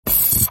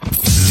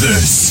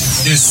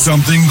This is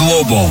Something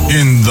Global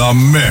in the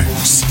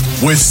Mix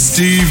with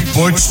Steve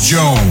Butch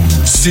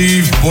Jones.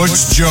 Steve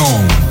Butch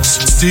Jones.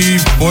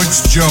 Steve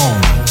Butch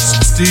Jones.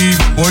 Steve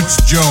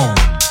Butch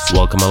Jones.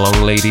 Welcome along,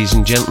 ladies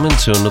and gentlemen,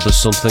 to another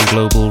Something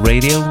Global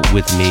Radio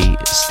with me,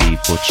 Steve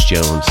Butch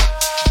Jones.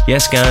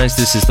 Yes, guys,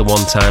 this is the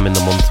one time in the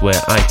month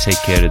where I take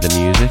care of the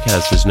music,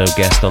 as there's no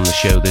guest on the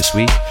show this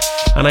week,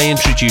 and I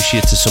introduce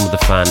you to some of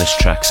the finest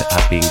tracks that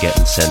I've been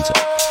getting sent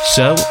up.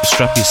 So,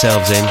 strap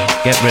yourselves in,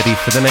 get ready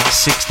for the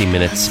next 60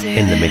 minutes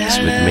in the mix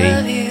with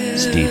me,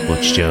 Steve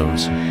Butch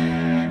Jones.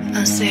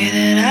 I say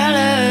that I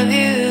love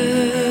you.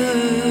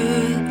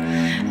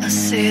 I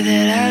say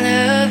that I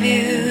love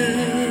you.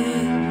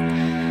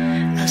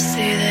 I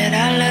say that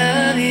I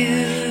love you.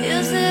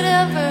 Is it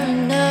ever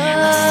enough?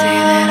 I say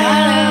that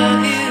I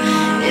love you.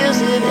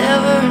 Is it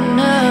ever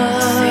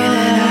enough? I say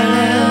that I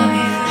love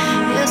you.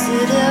 Is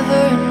it ever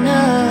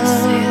enough? I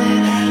say that I love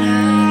you.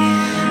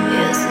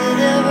 Is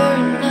it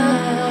ever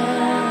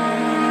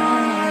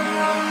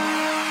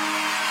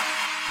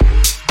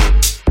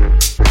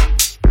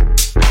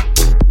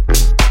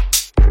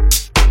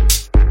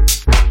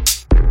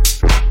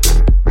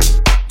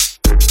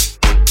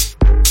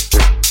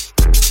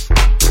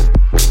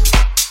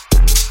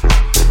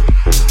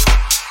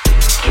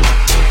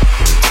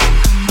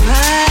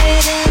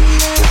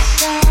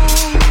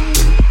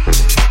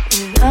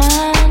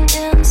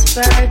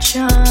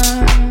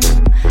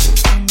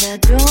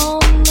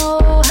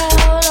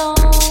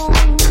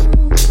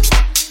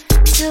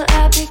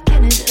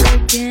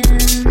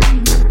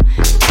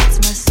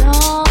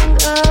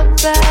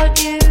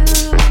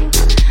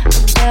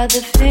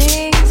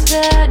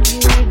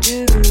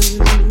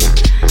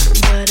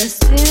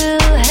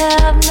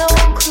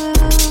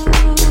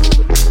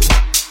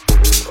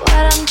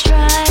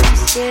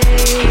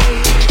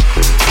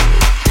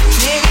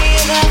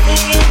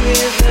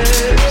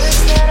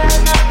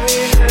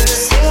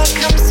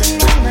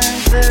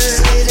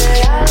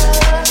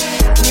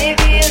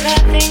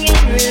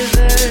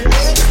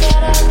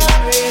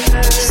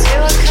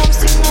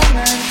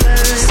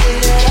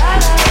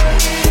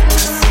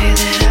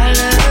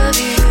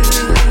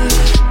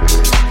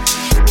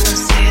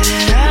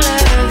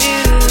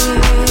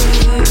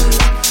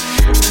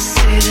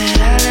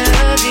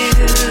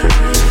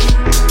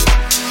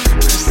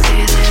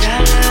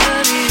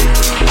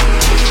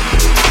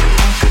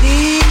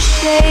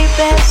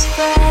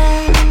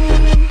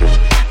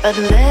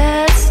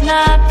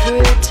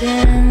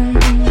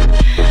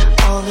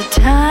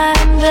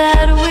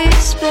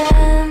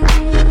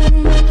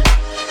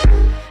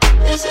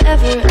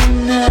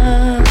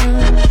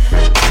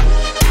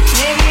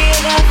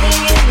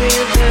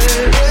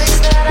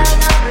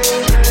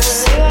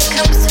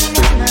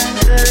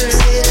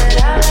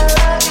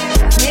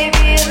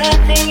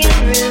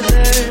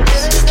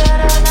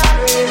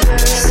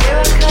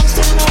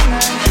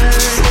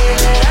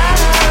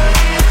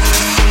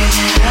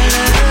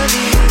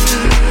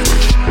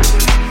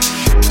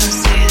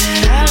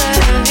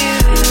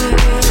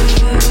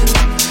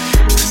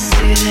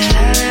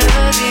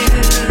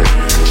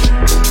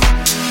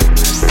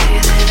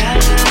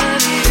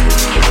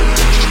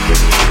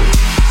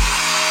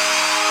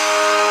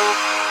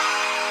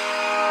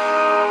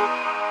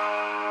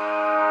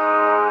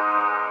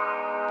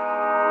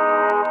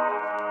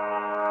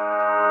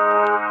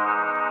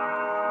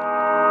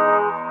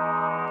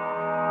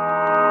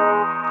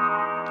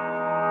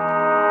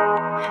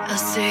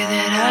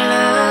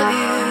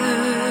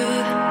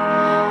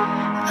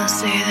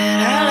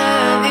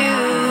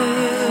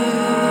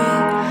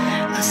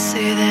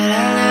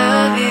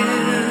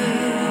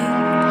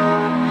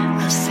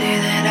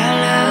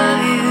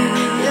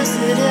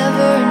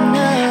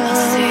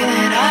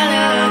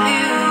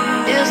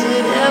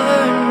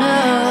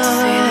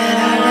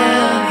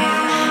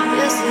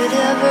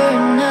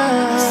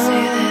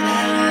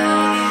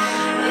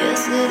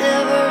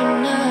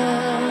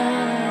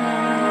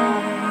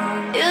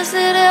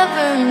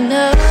ever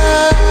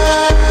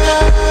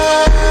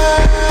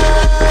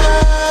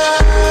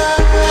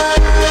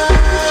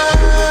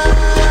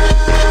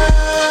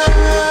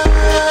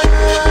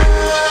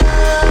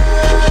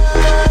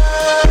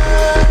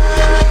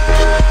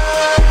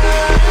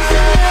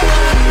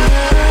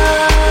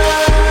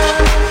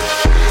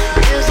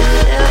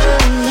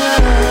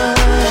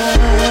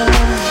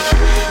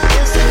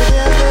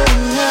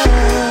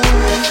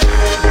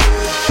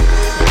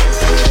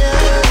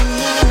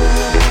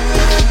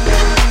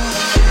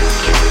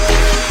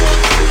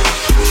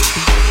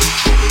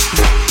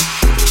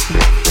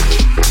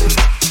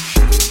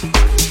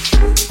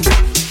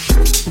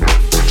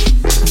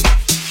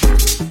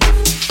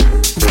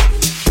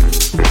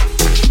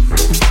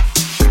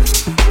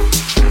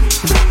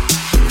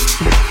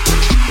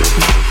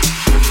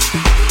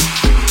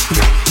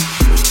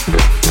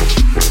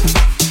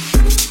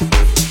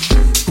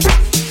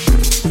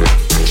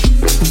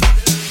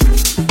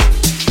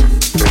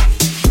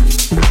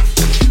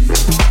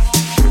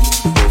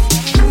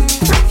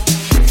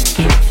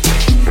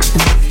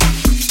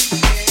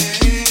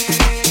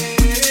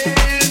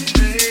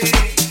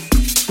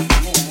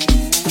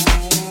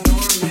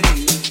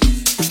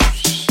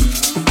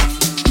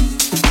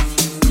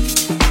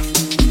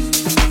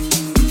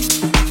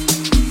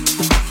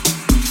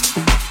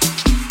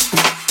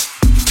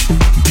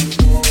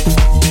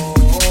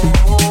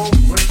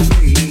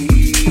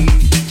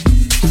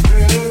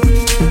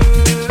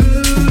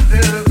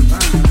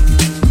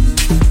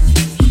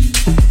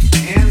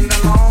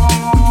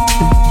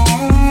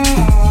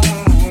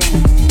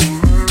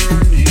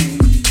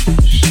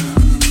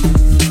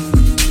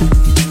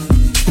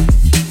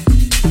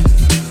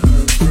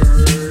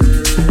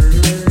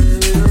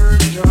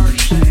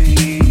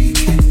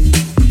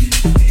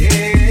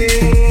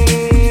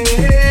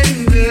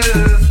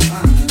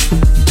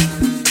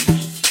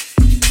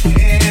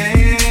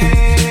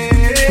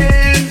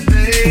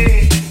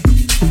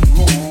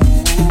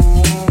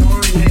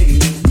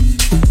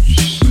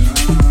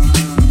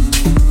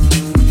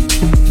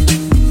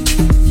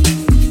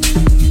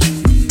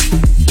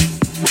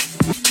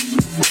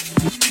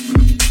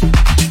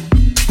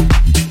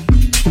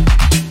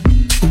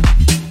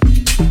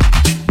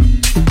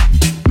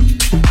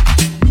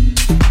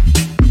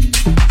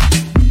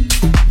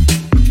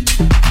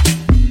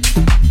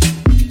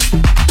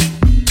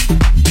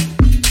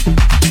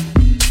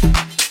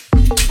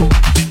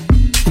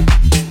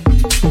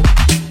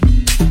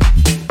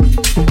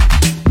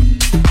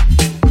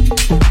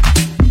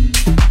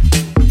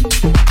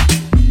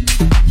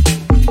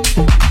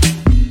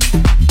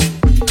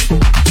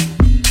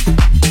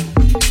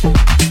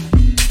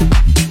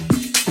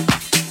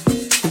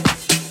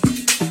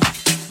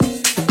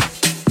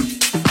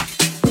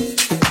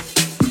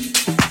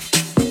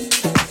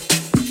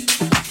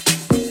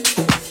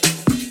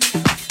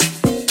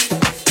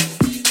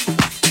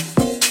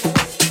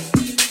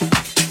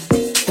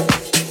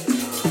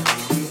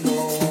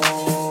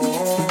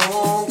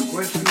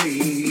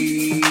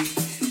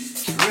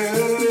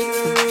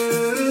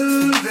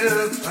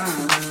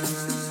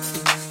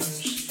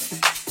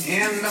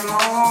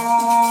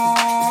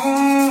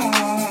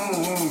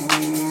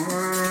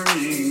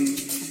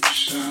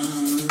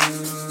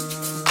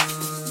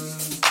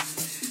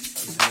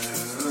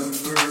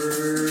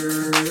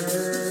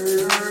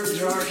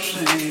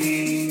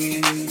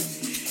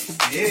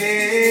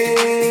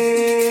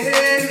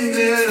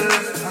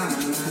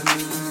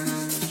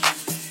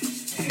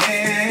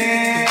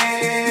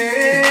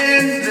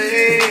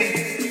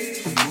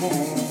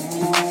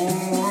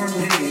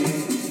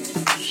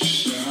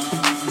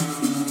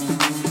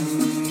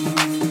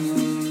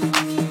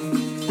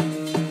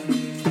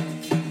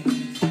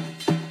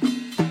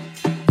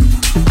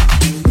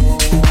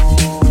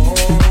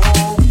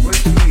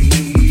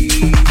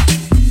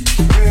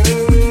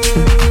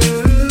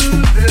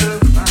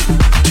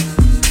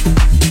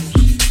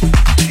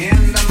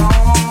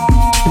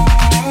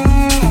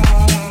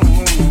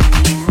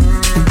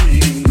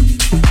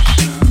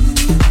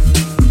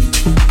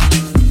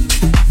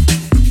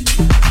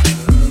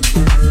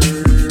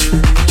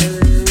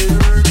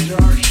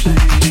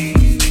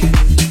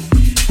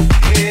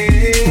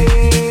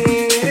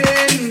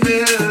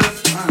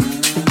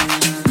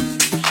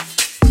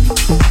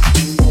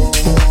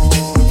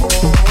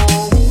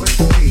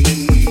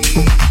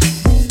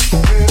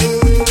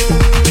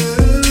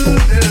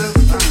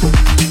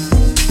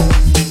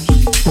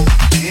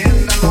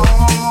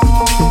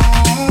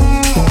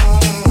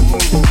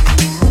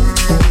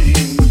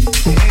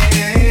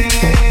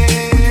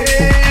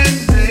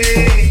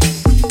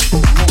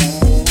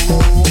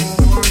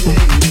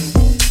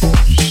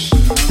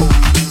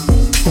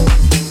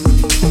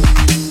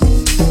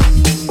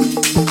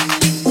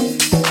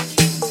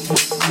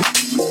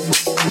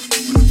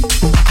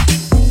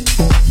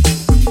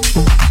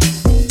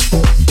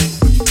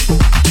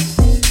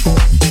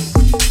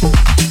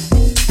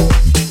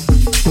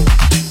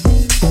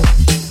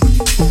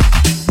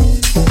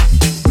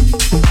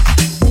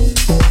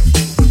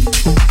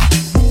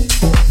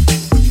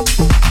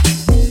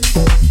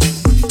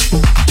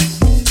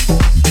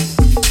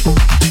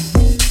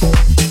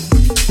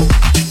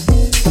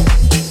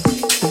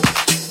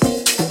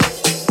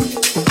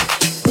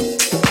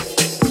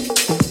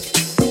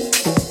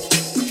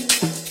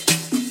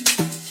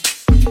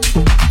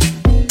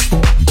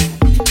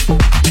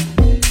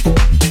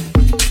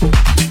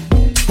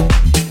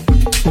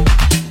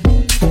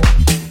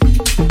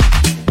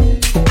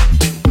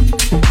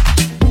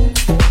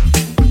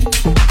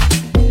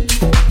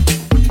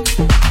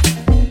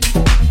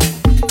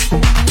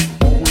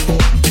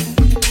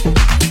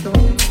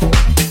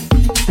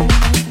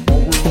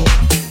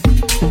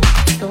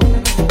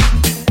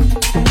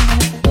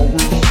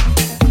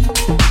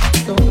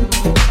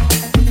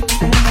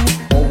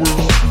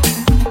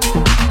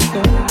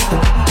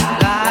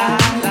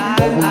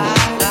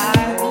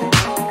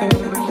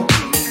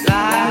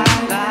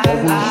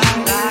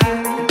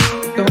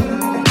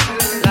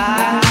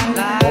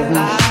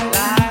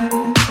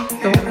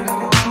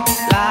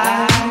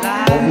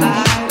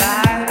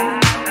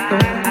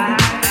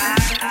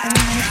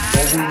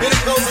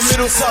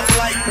goes up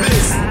like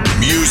this.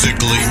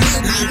 Musically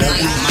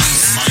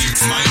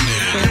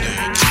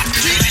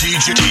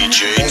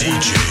DJ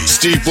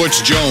Steve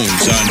Butch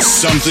Jones on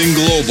Something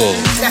Global.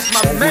 That's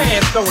my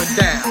man throwing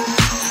down.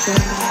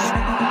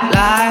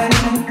 Life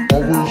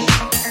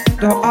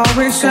don't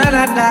always shine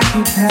out like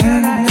you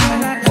can.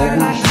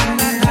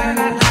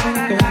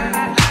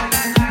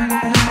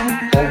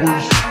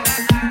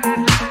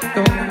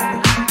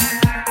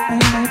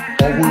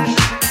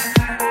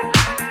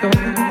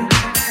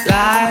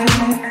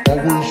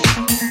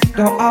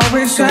 Don't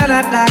always shine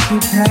out like you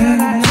can.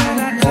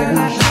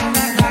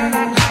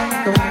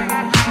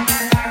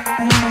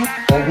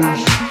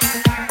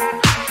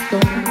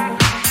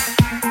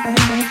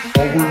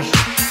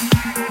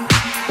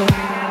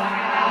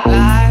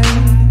 Life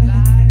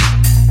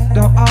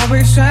don't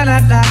always shine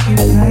out like you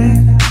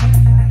can.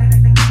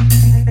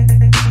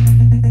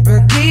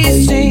 But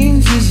these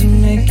changes are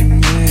making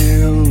me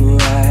who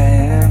I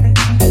am.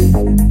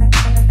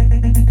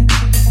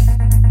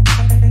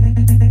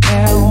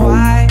 And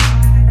why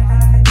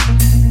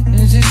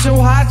is it so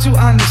hard to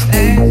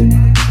understand?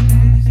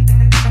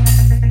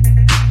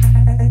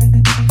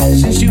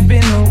 Since you've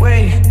been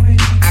away,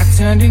 I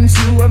turned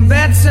into a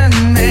better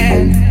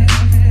man.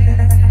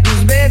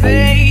 'Cause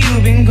baby,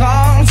 you've been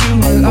gone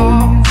too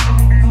long.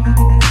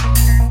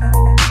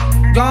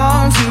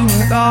 Gone too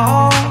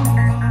long.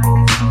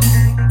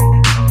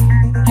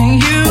 And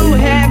you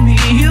had me,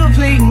 you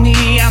played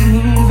me, I'm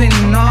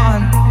moving on.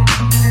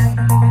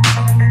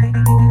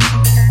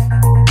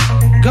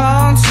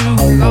 Gone too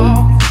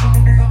long.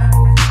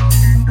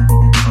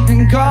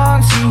 Been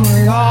gone too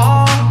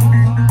long.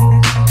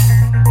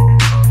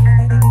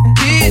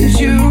 Did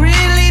you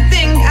really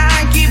think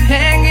I keep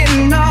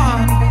hanging on?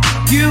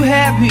 You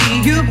had me,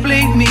 you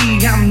played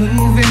me, I'm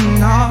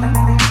moving on.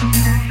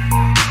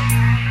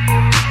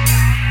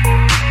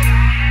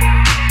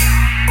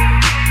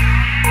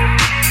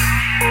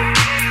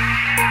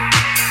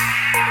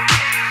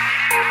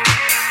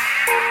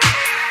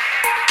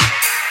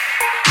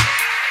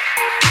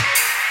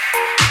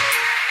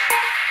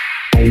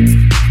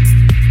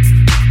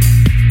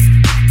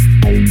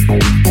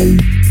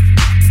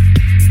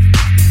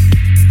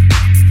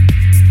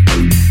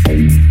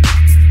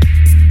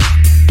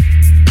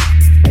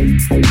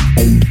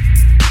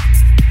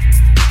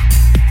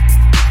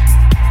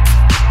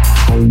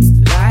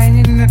 Lying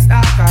in the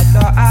dark, I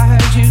thought I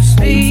heard you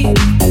speak.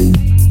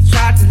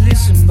 Tried to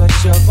listen, but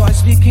your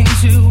voice became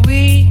too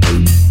weak.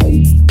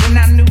 Then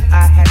I knew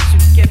I had to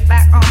get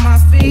back on my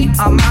feet,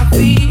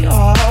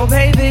 oh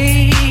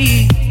baby.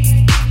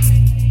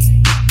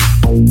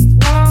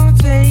 Won't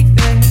take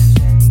this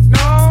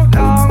no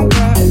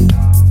longer.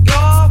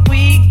 You're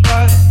weak,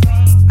 but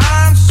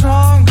I'm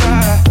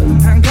stronger.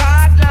 And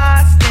got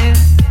lost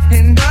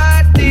in the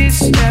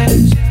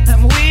distance,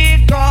 and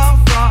we're gone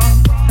from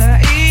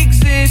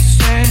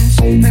existence.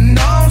 And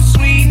no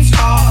sweet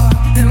talk,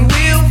 and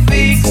we'll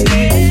fix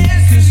it.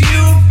 'Cause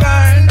you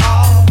burned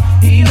all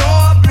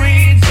your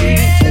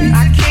bridges.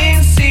 I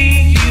can't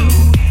see you,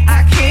 I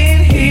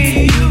can't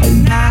hear you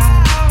now.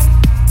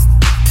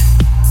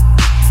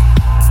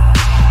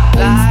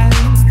 Life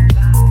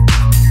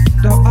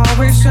don't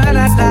always shine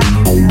out like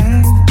you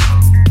can.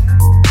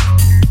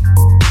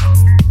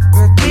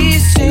 But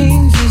these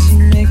changes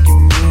are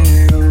making me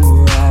who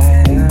I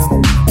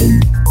am.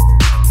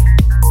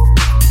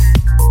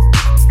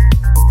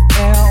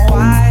 And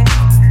why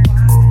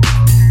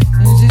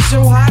is it so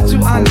hard to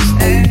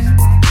understand?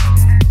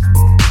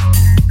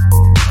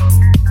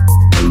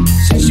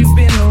 Since you've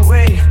been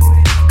away,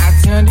 I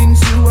turned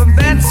into a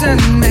better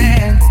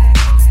man.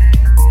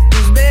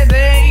 'Cause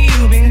baby,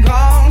 you've been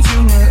gone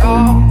too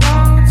long.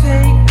 Won't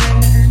take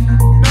this,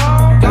 no,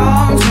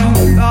 gone too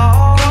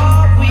long.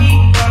 You're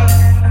weak, but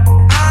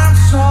I'm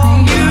strong.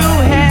 You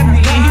had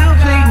me, you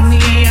played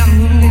me, I'm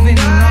moving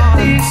on.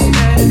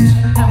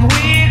 And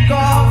we're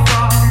gone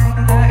from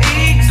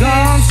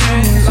gone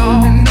too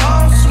long. And no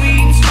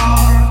sweet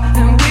talk,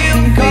 and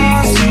we'll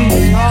gone too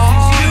long.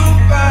 You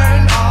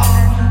burned all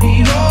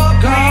your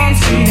gone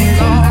too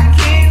long. I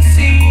can't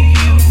see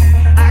you,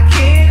 I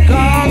can't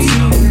gone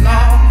too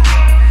long.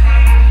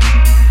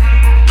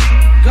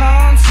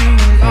 Gone too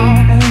long.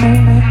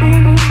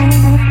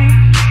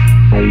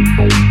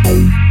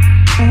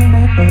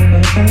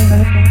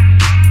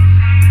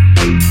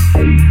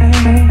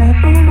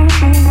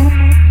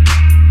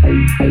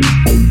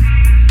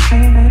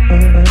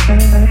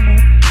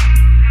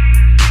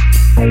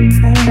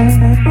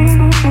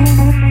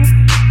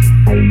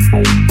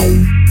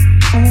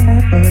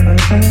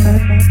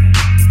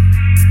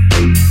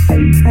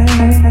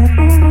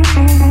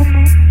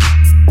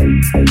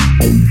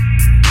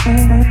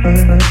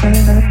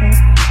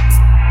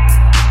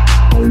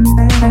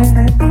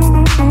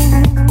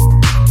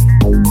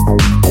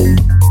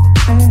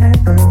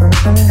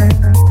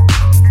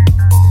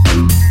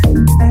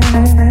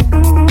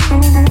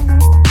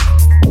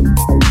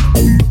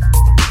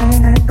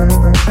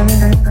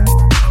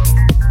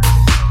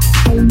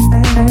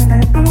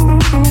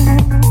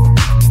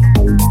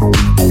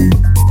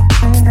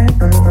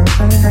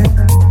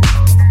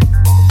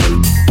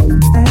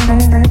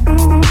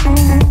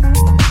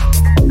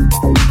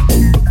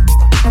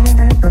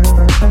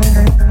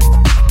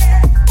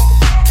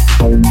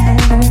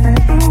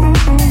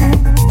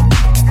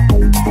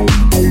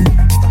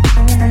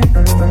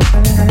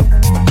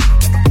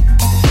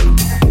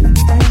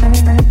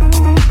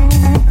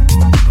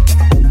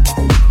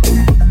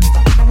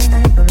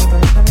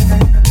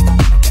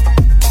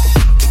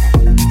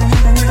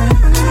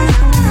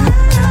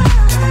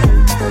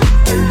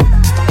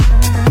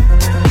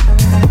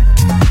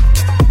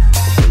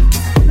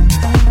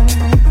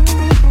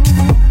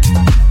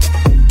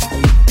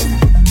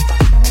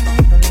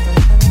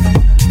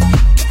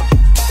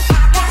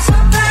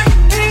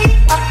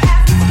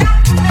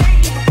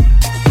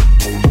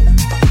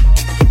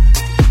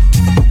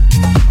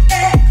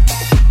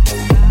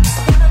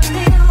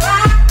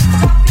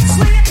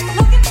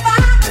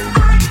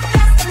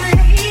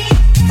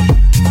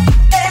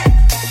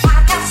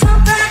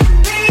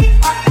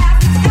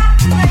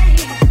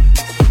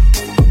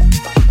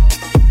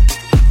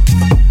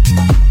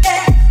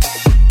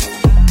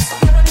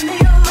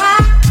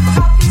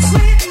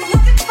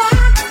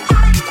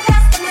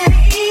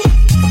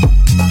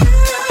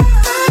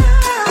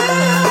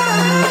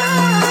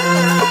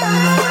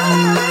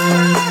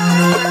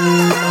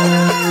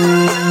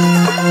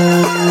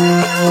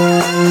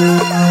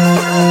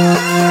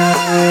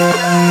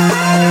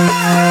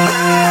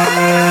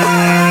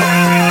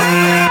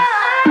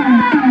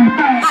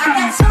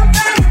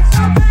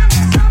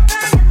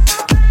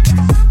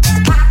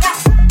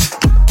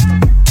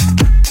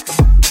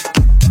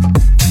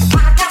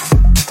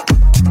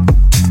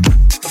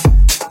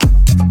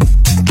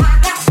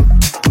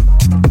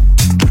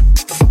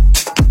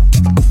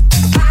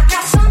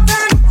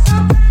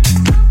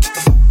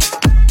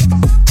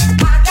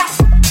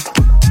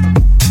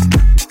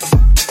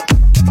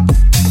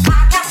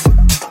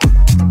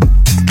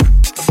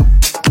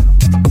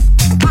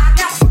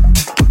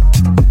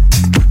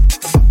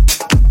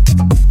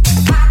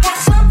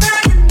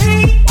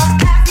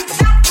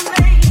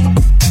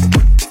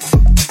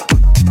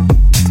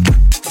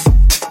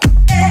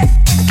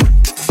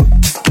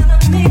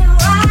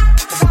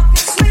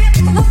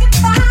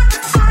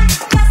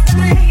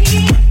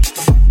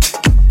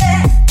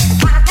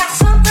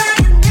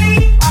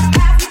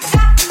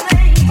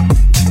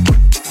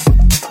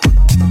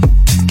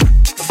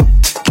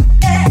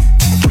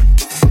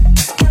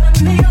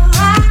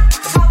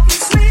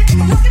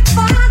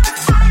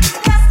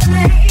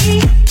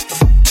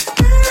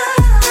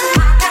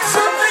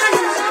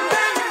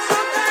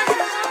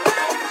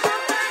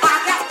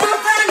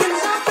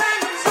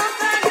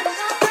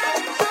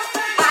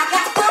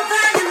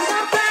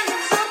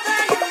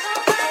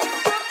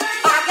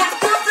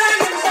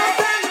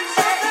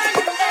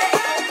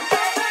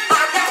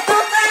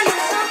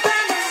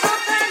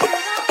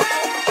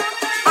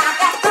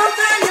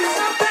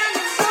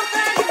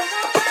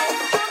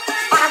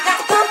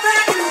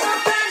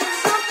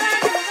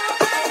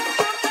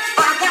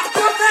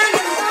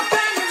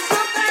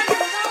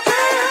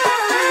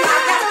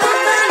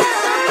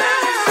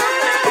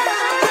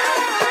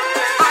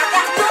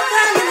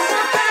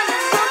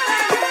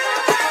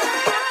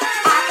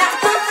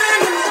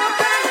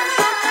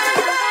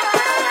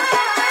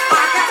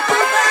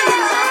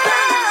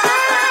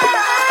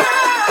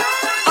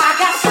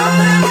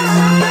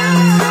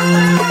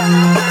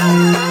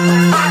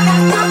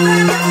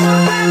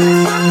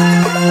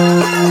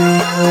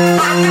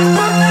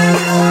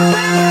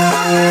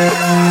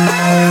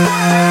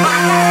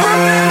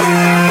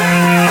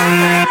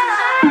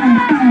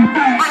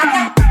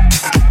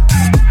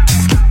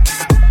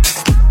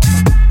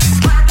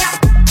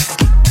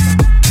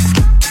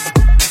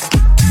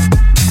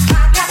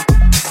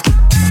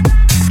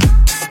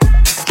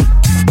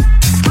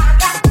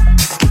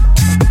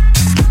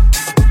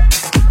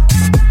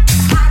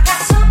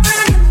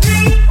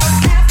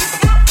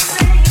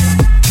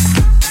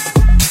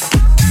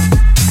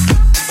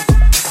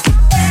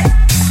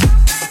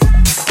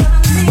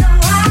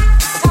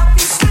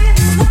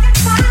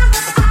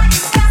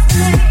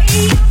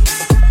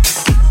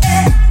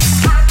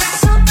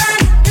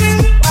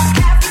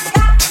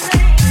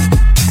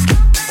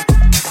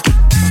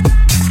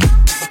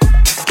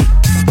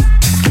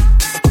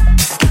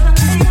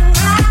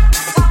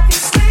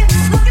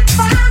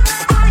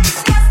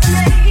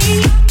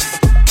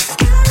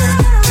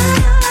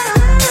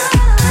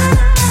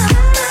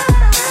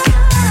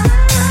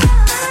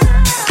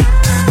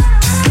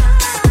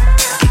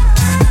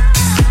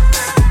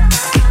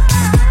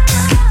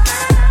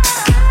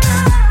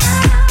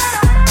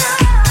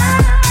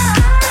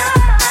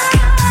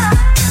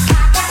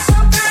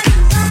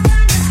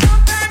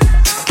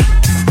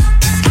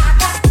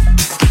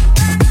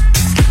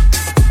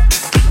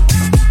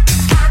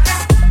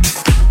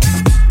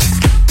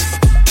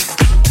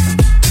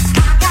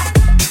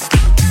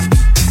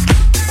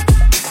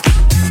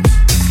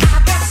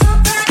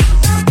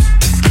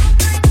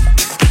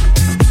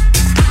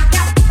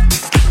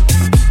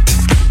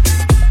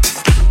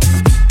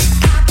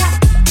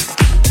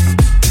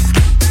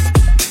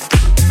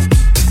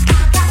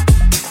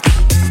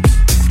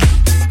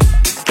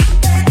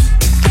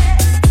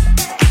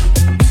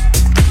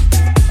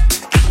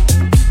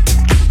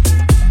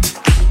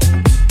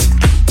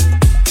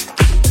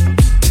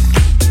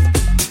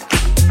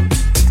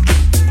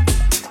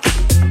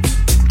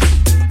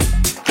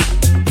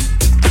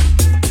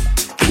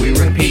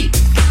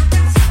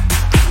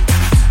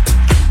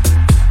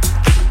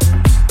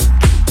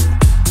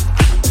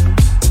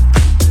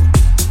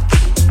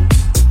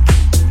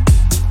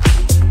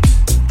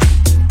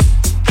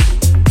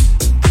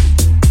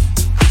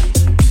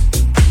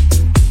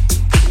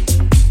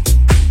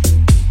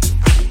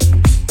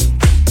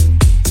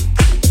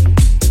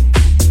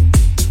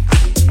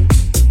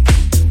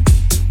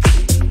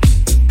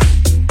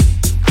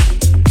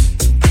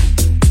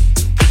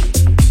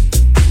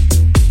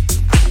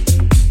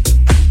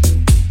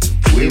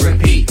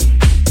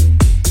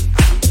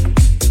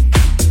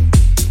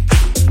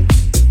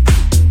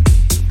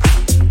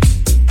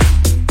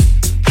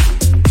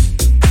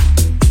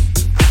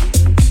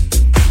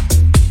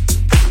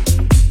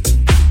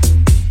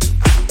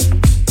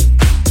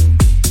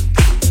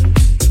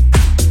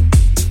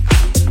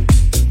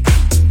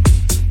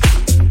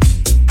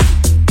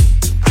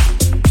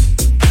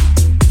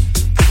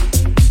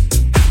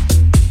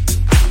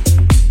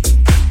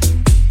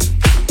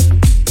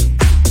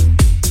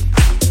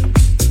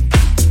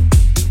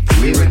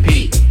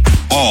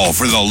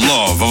 for the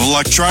love of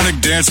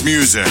electronic dance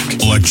music.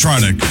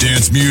 Electronic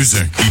dance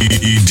music.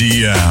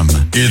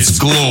 EDM. It's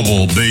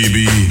global,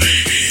 baby.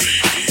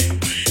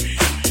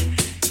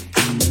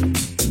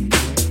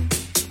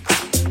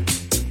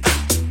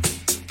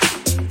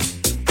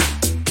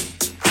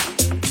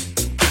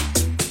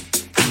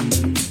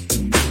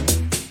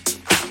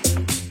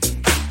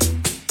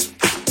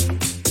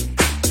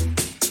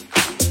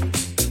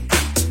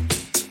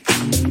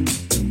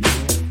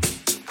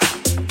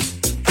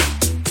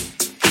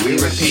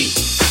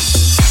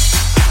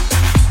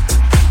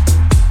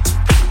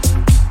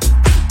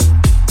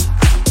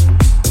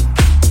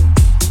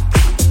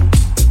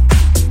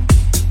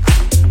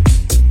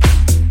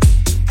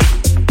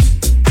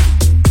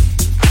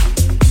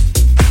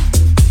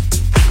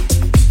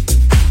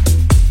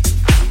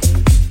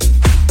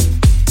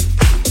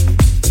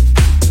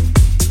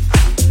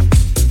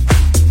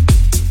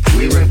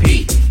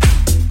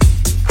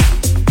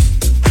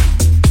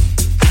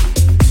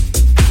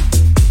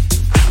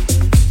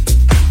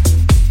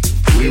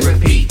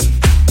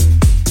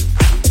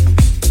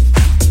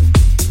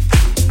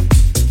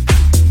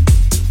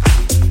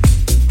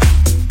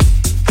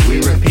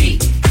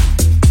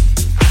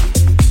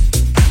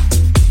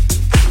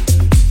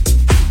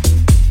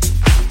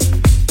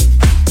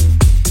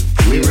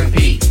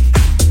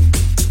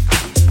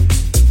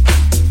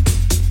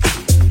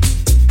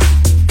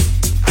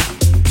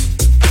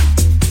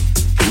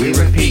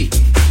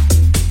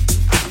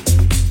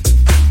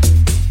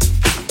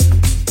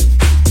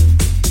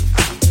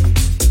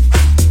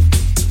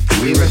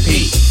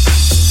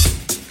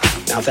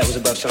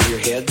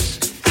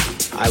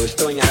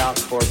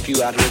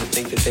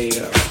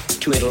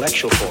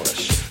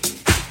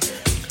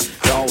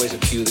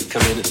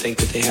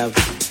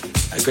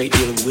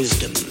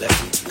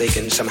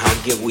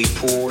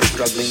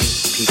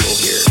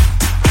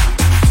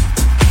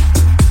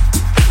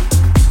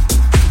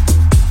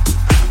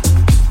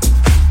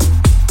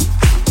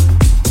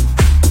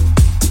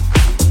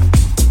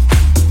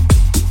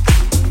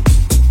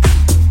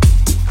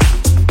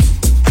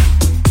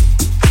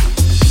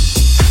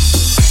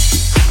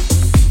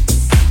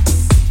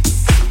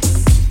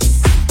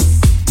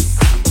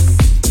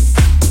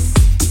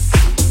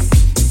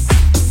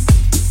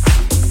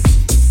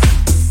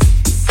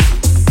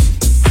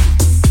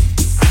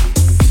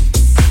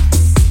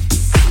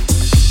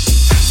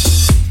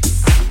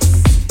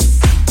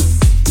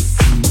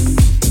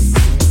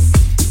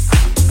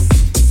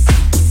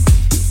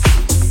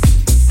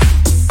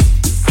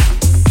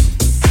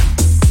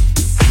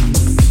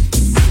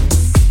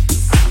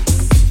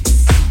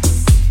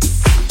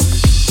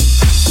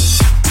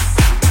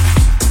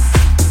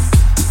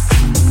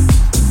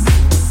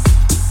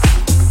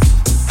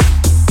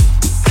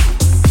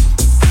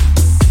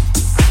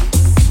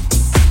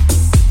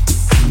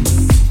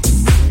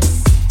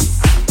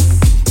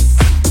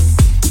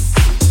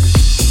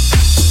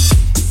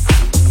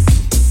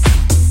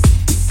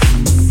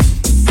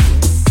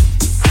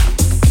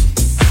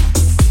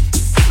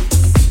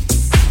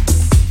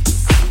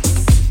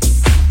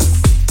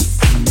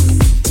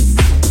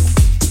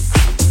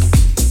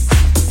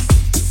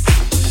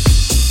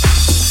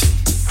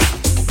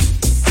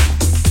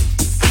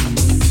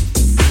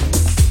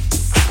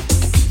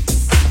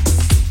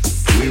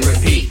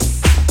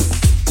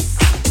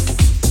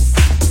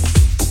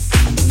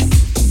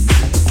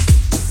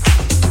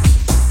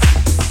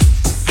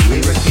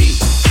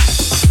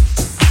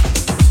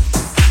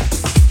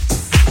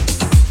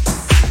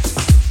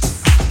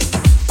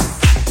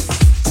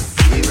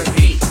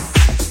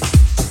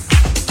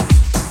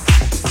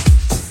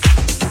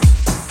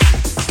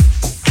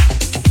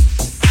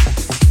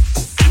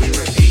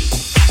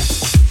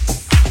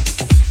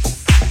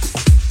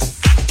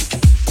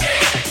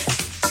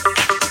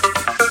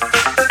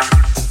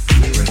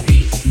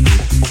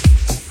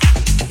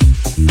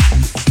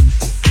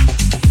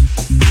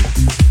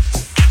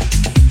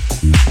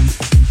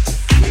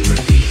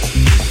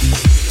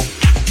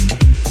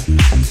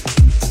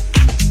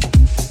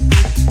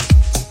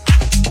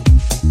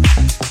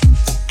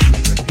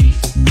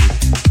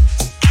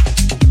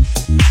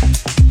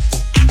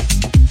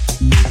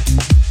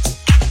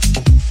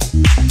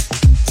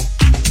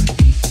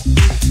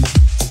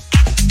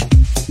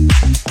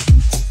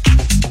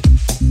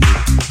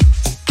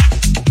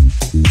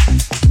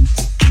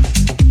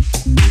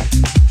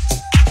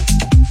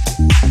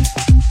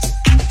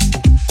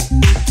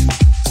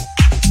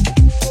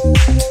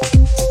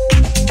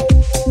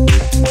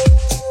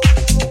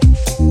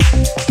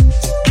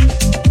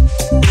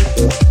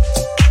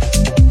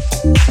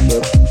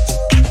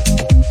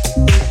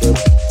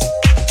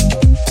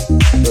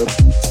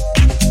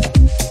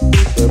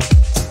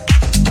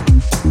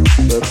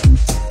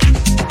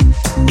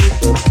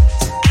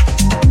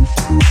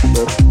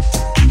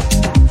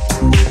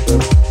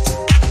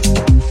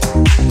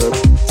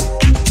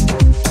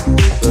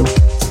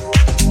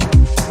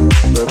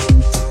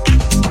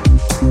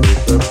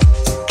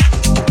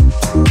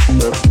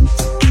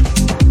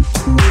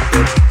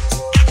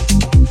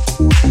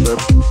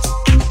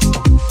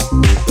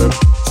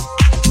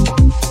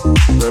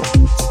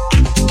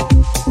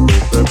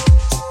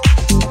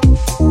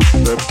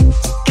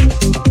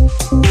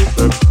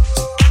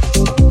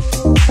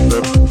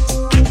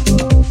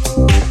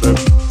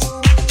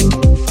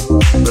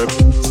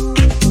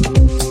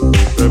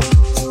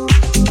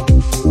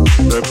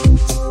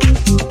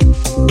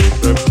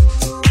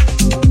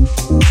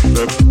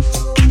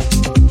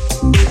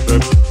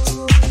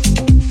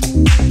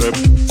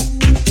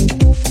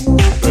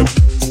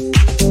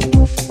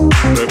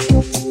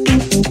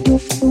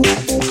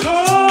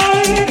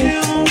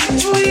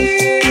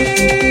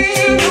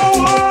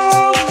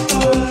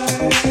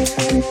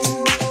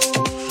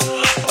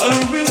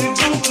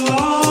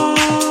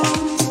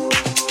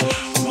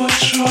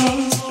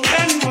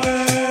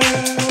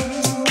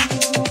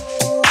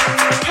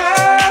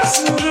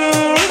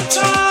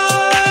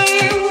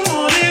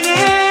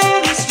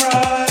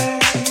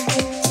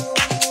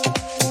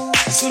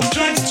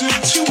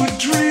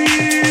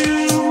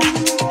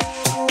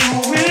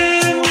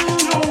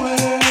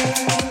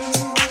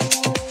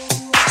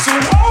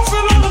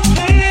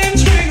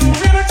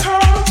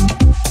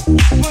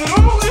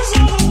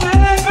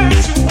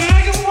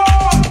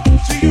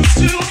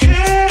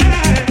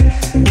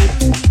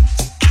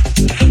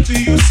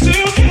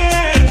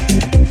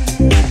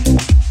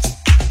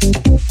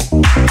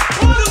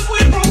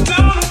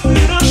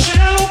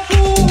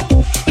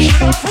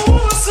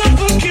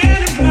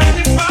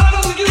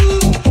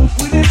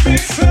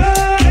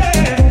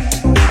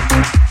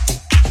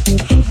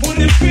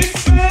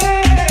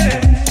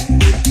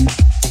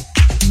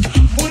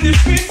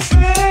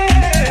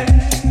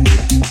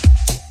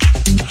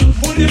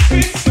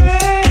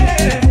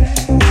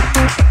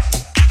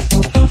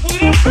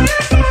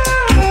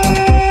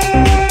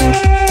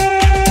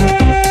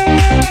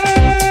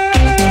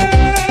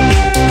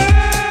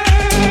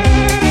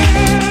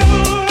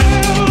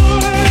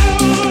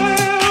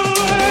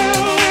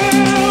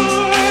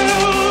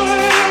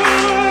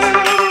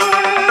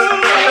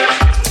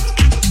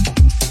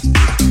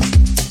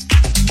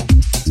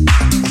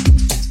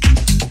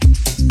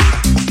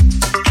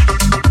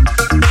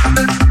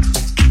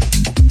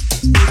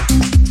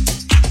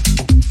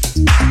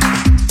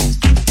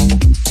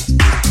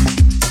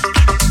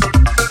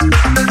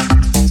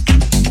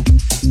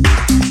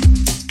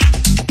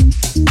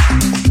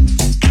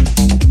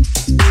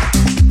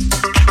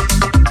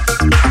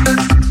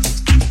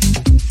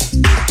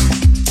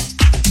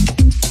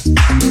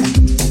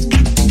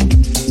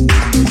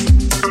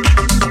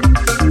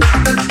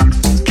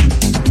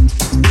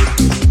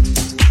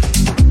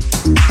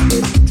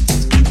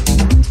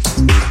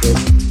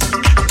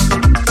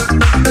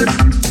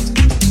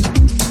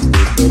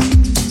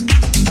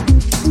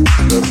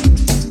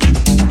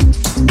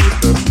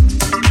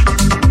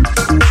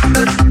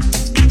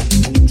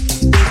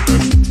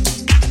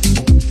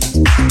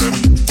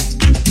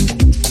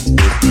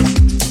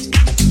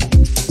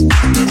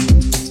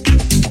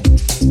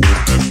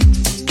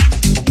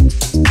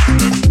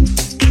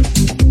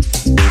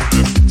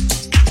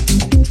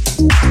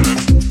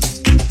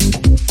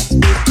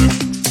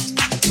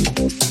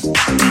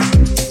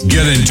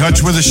 Get in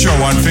touch with the show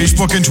on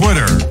Facebook and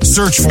Twitter.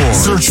 Search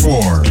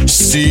for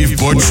Steve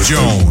Butch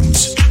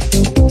Jones.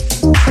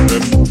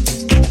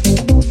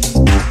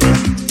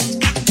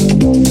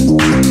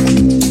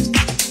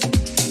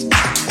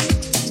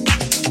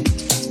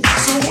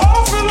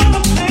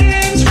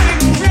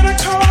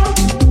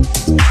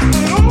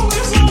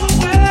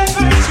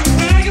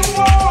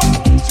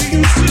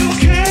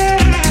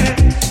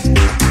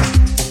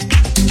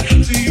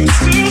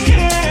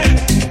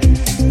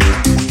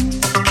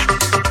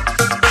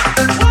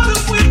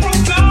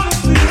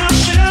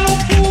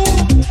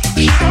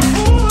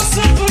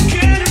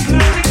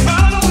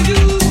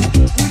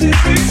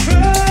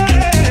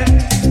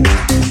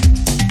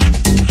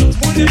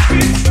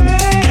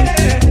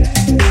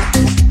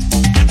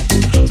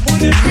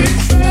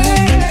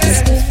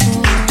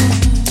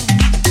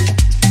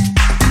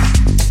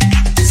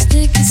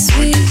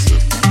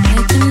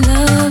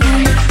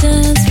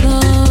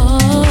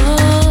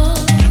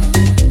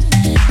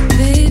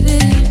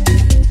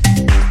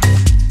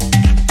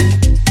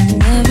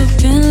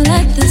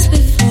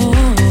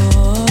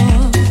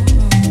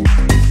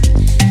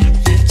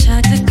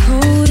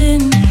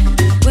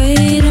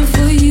 Waiting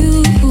for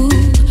you to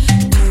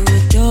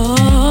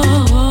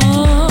adore.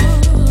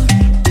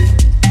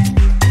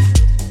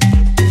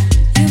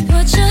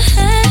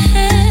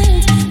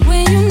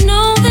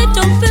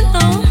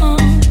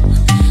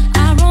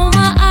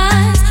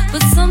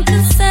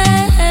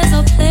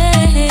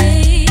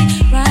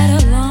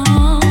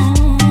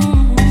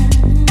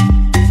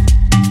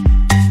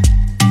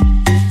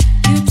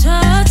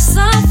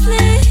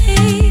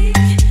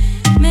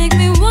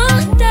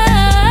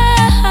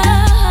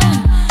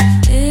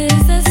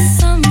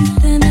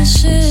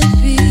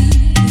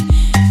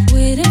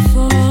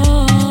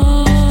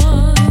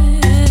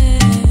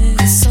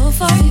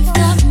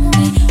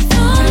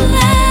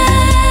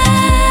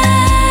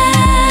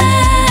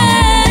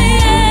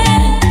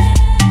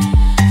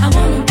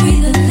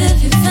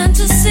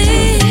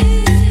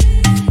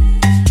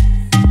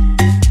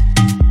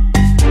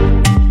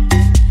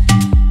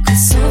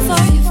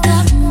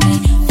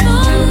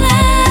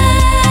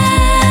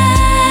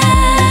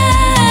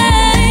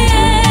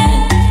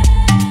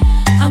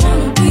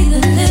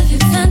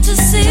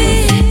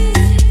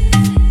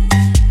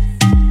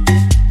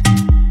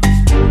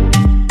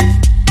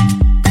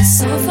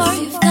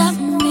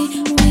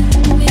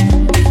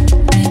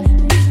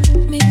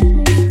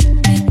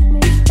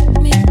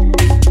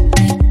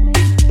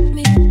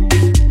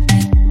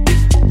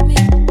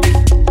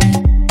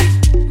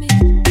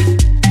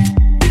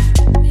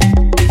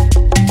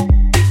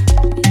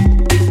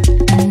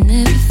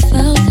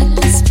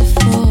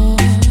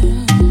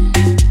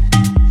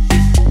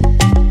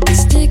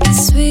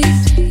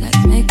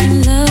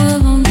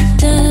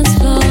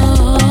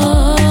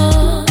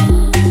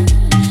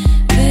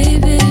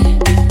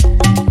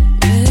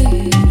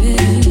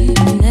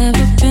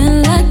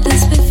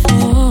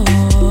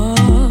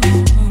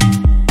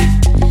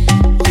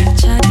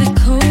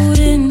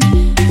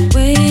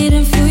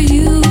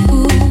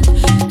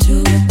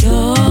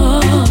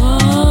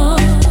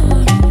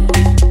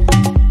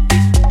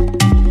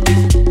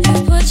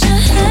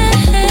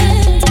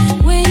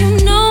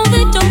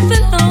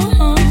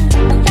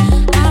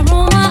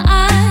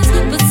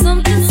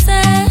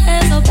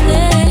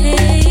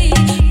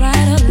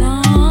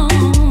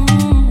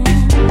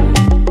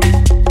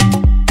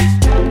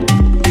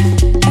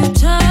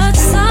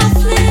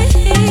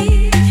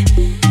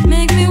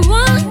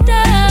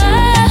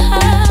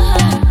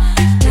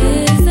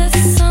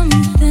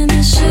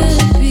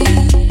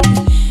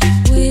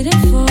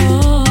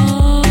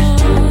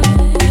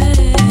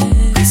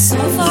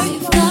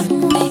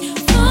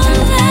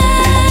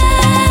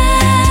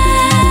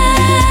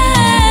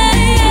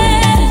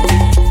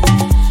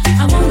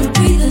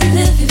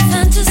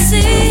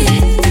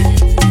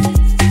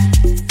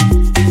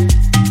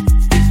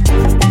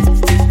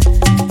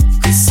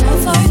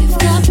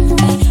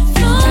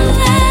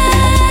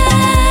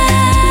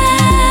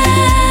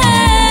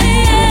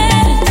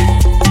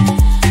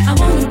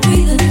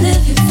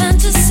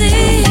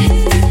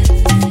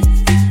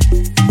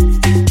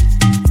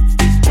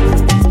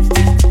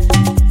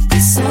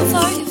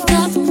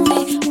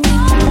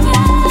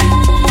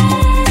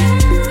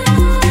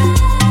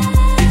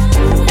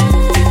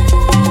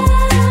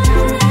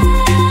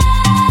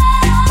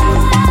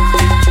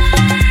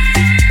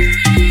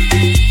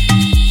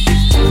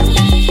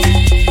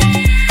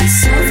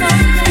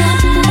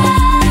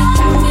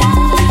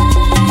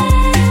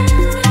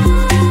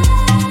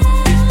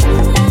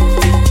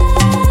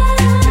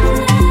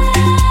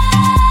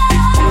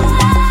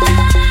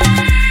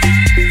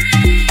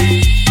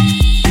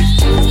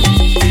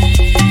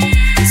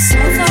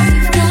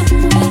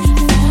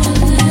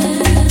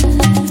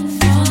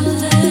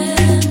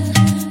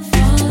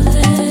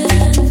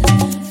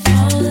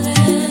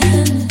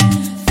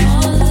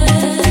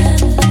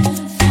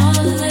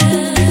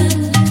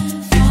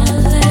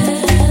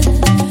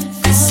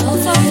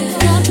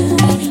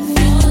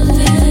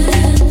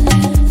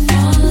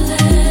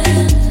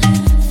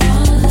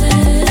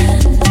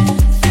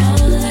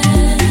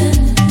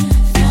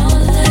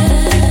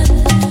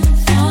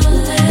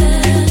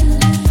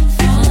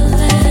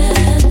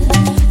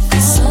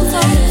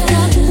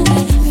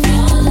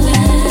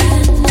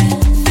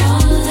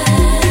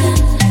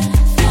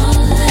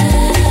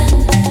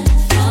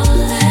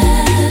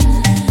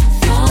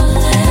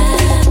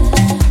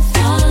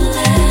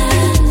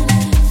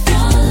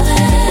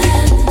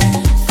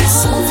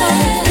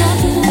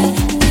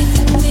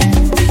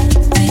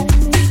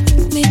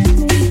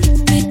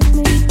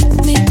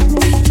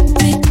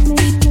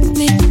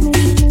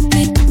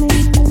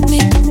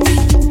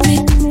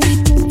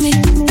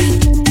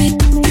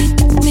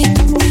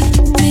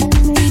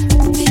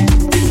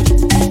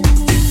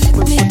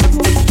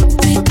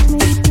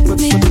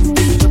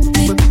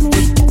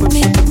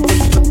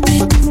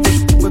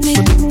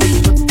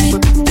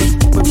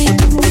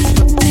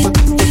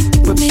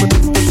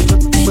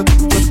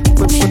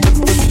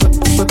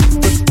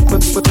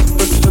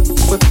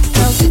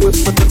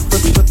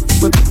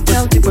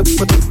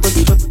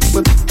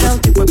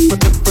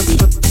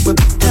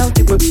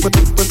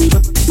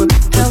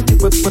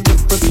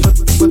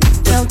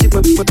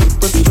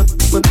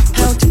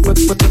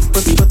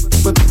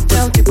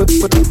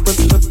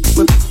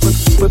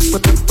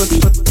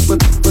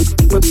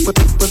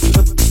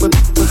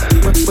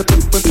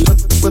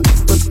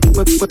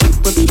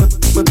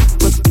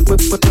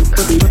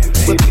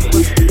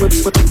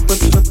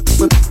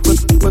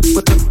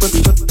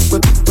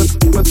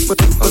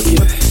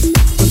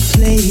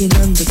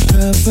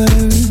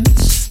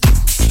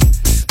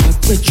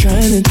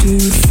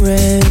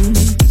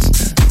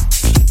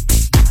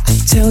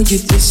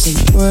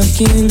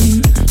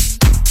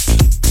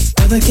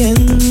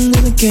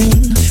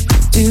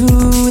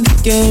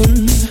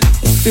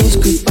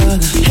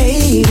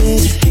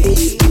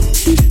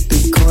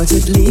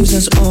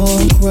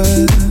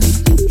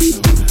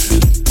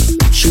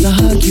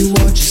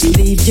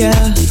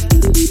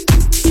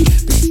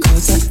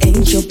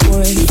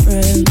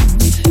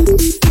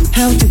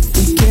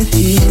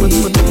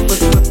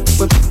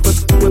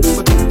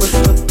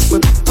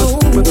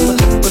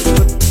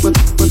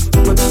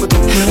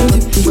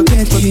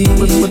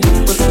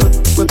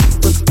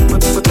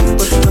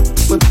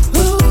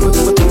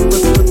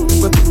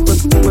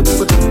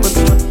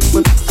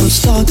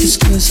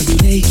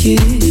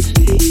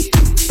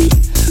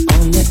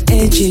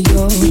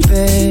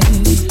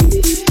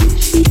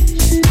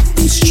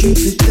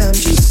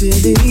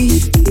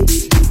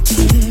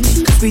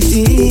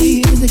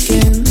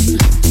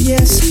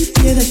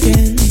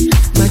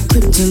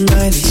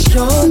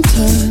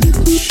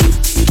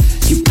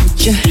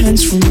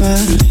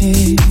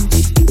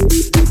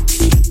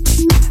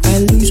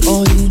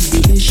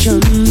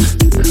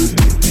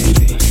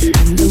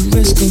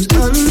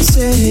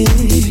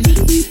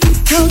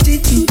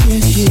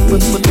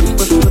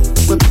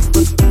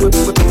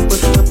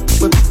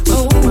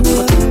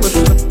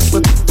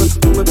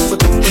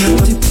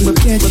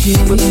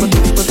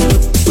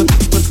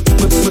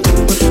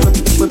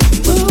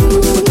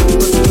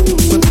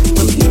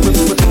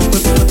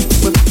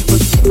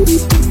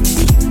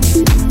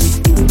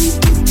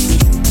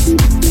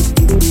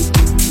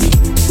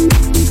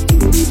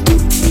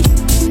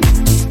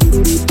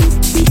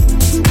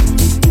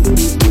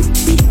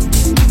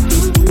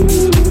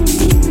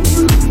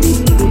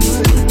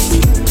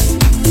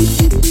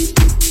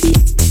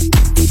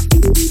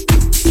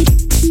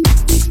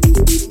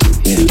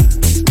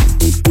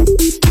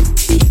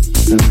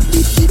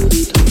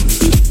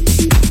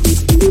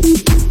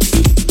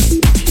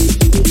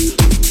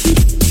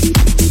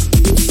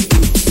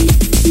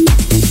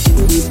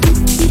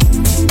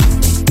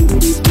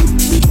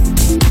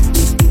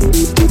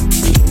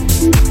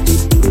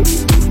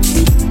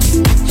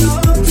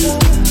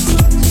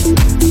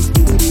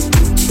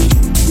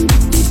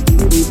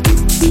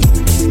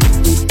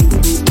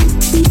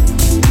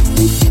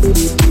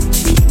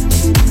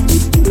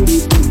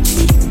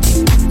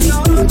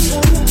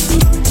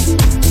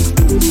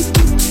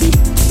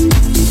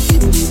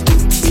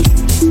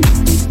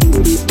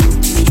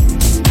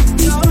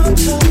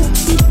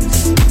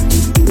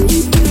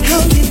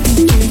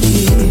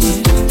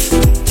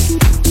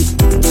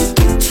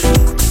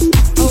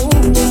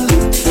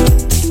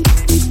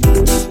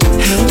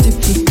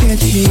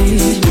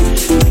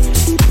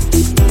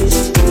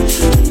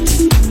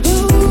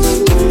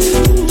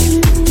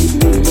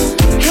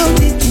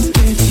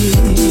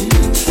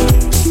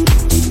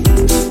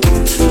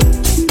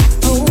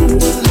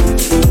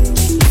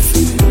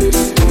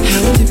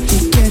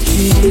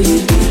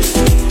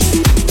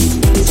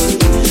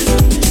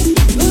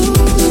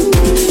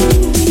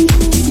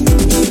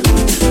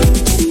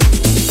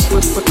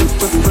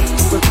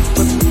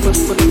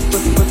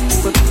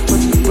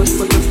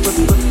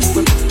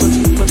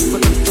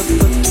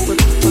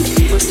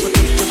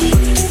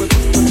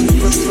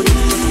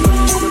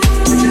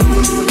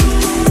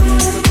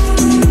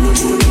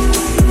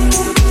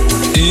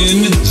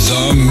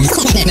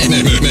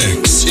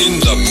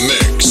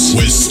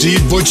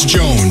 Butch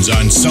Jones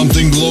on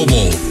Something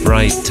Global.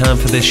 Right, time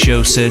for this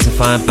show's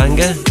certified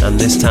banger, and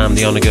this time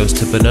the honour goes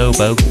to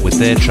Bonobo with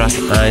their track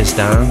Eyes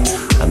Down,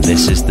 and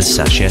this is the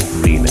Sasha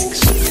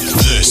remix.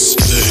 This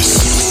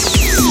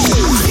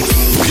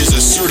is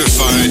a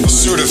certified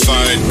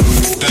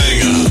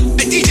banger.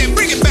 Hey DJ,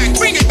 bring it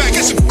back,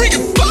 I said bring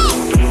it back!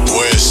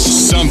 With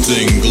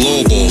Something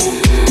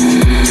Global.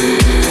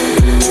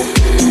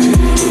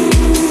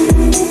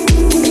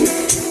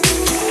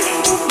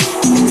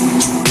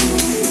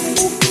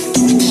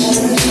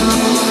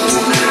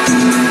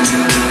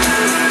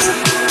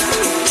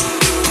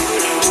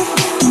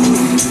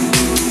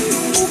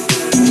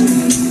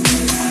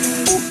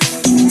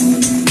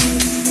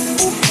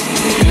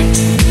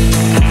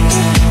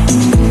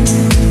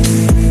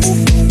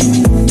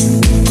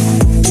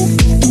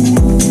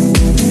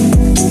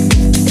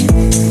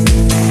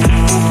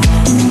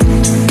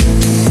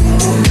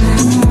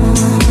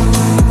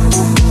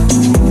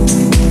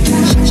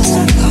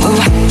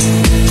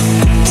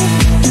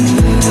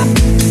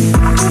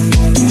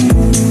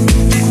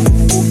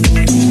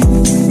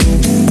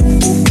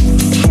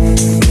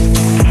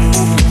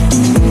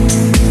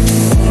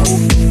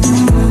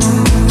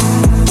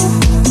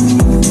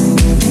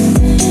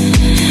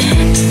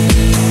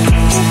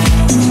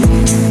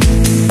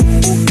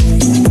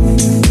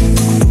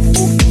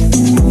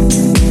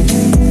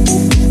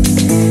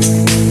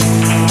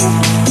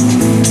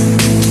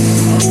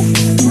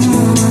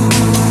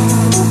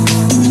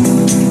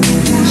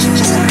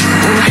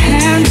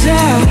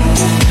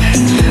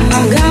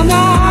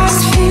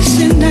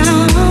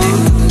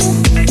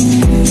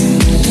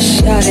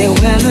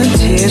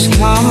 tears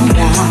calm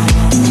down,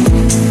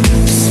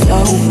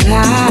 slow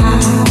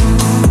down.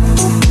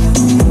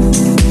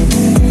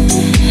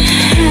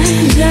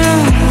 Hands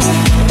up,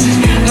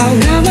 I've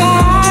got my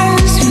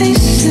eyes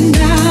facing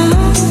down.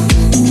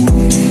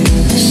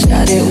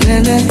 Shut it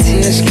when the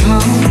tears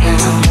calm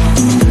down,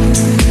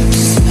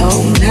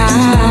 slow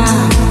down.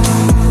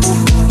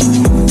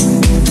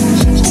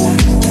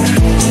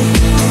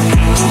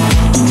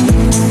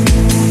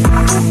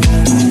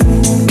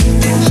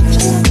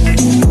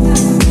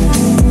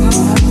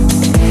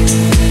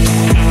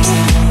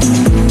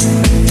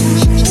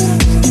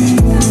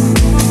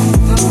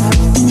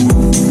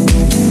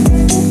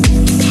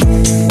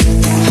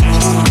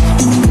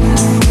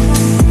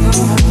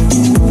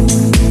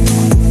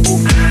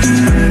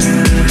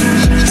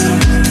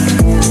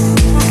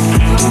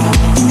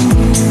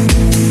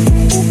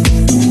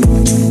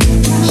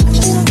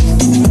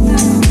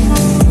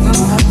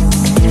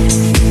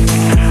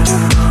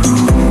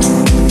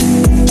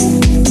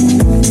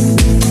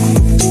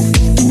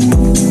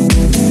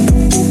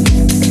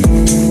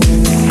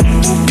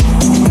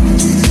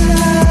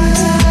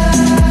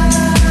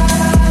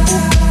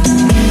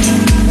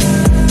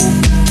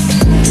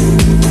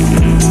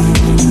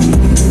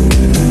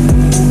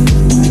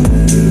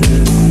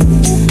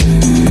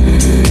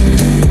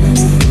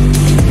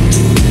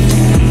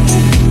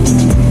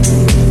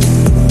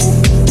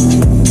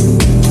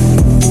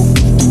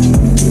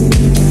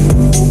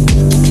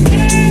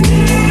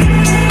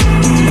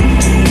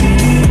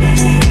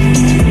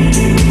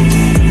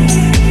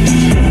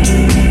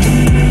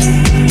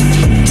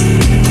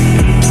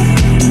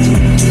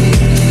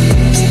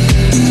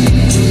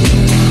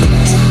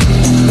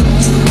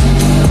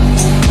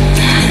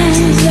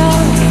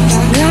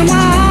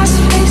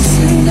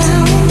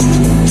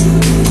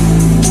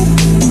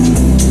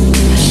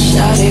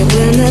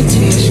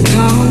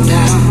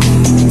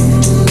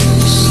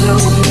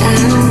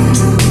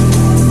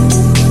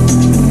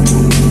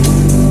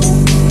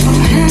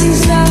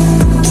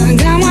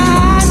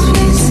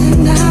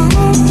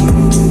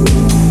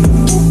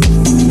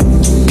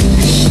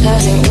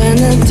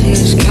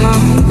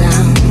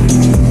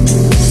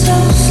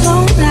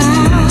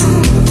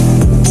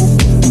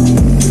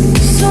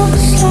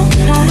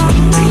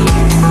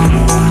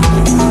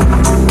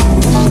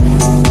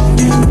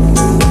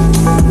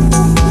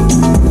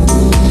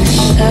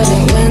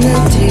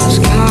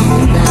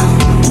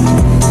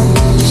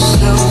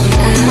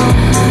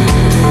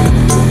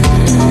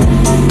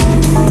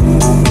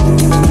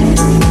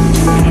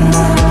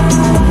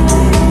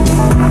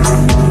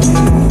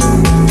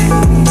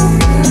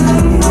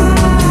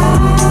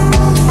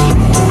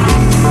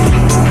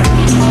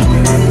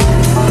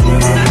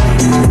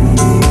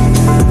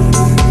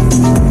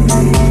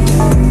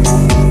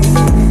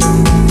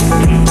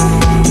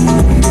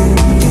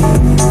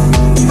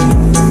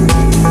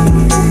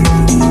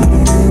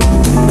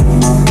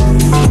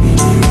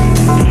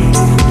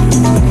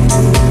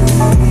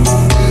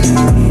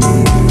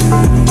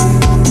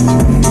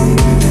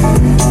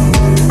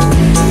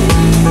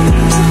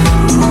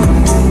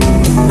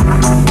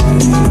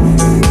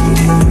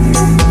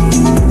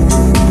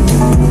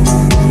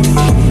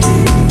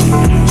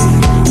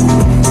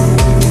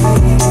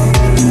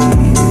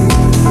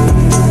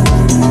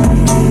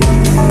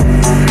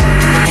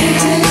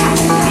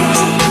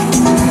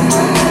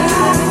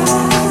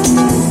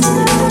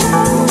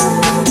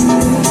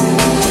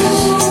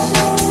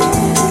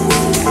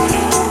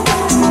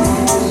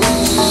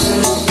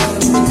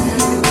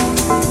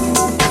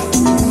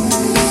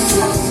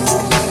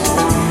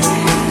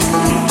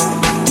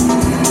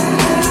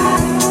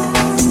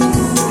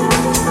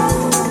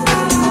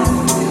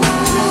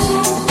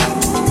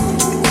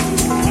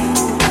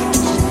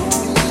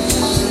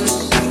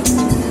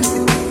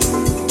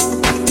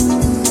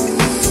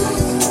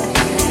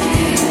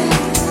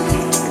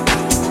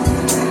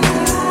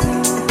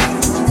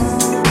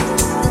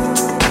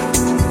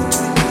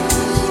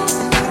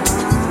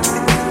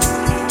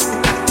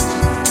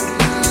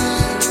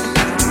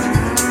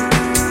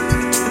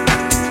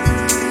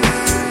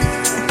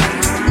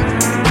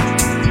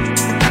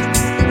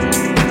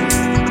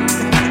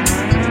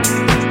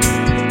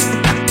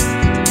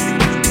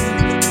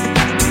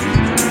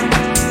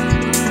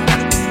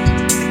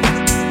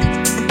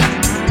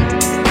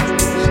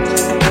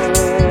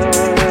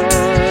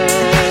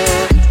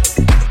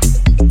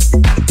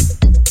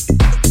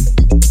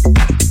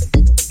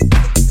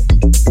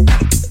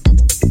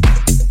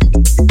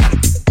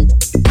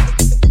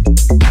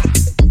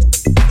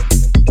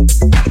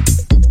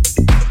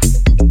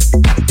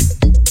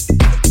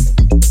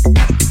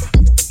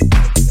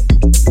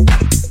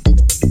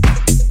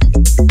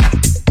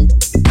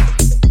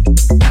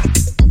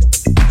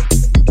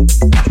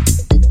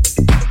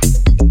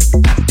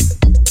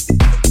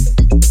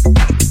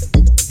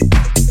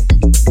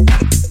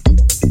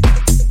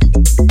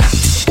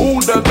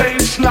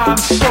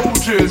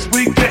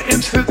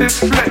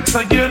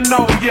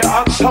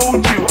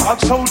 I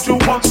told you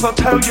once, I'll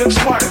tell you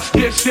twice.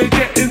 Yes, you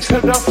get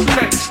into the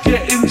flex,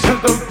 get into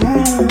the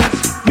groove.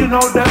 You know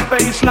the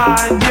bass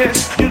line,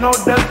 yes, you know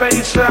the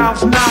bass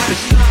sounds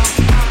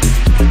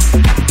nice.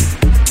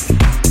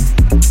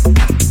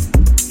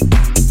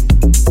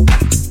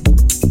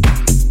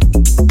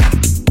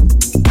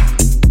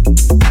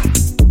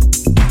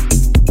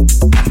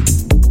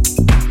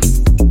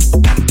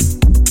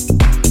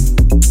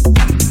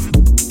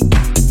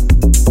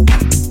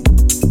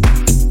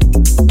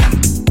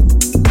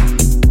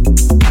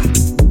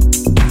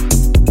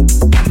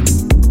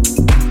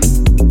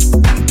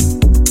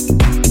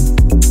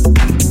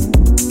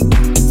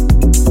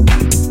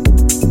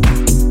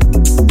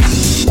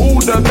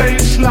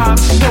 baseline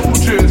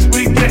soldiers,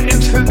 we get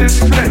into this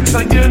flex.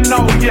 And you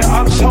know, yeah,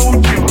 I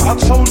told you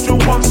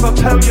once, I'll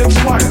tell you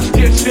twice.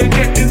 Yes, you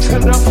get into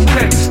the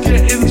flex,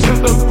 get into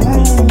the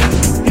groove.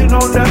 You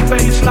know that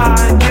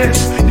baseline,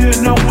 yes, you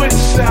know it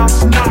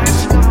sounds nice.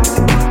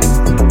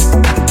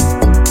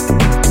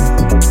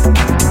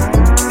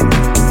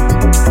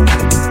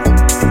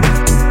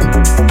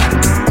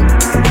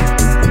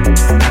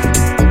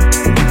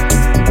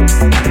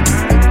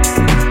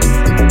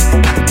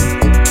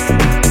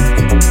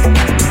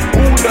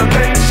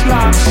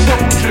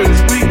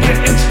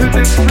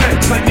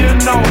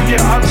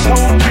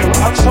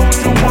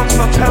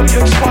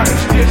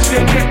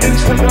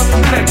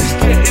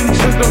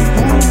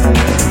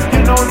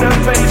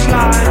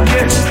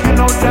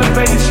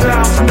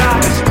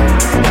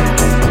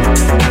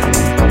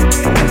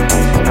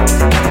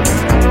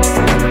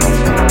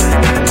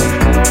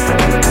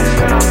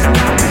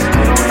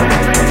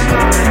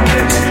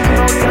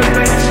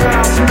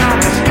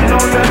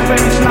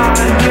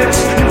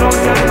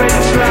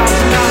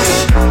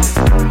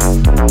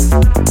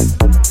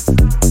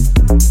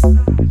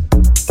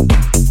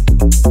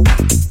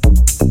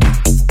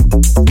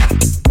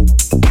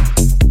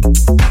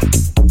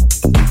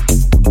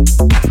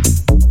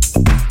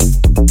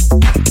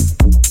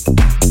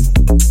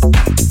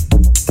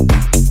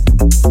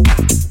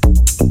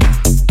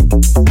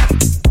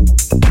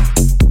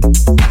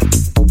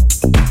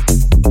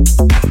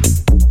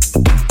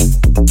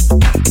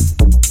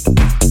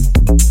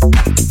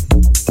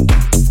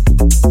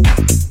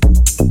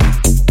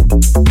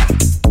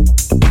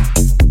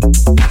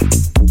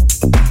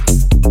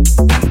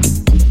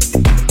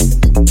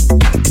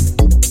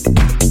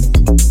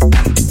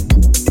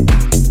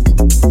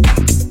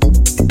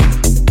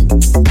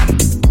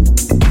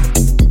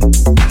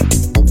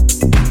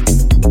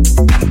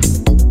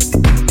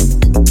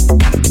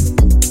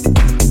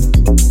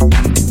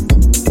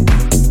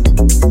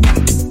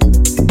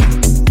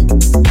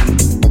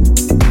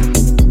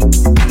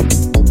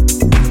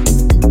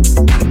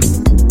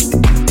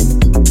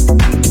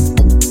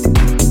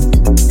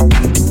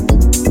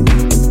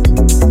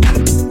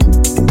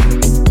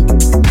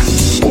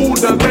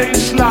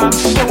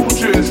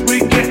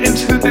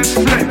 This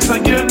flex,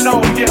 and you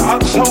know, yeah, I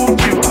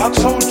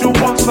told you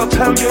once, I'll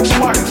tell you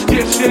twice.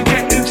 Yes, yeah,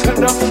 get into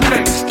the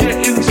flex, get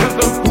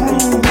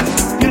into the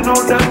groove. You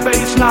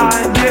know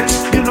that baseline, yes,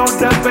 you know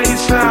that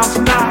bass sounds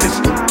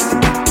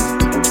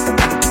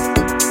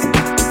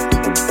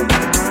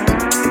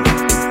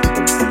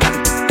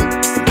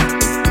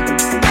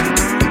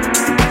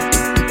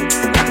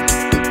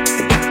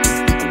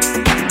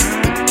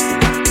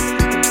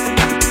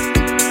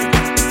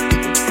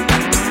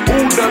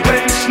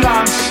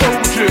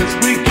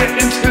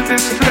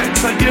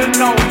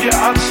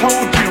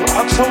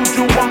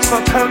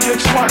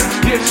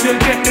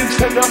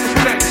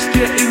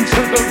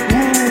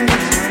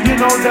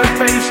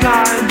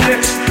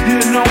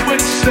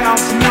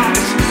nice.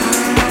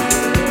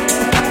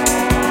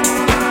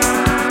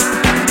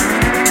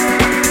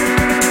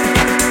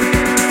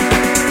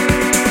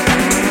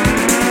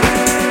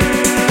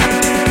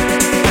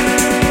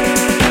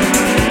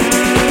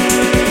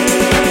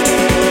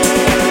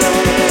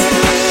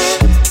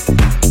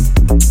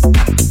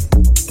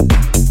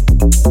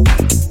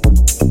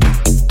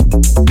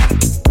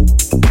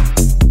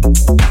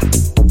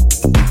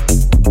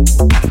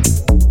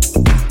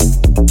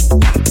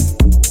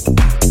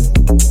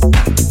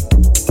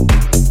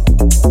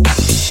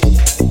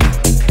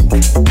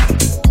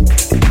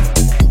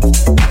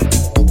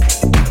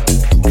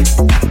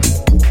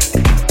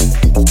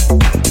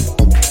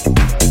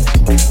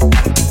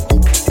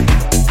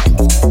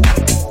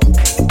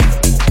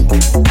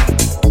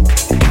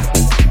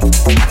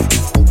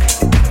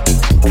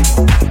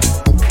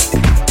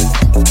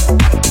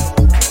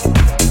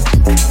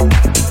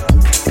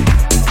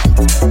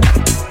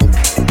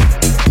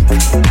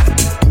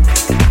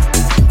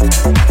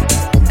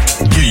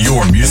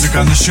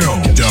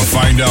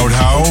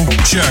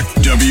 Check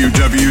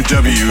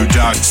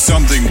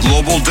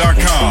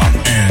www.somethingglobal.com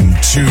and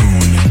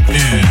tune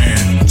in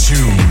and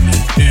tune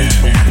in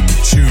and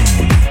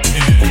tune in.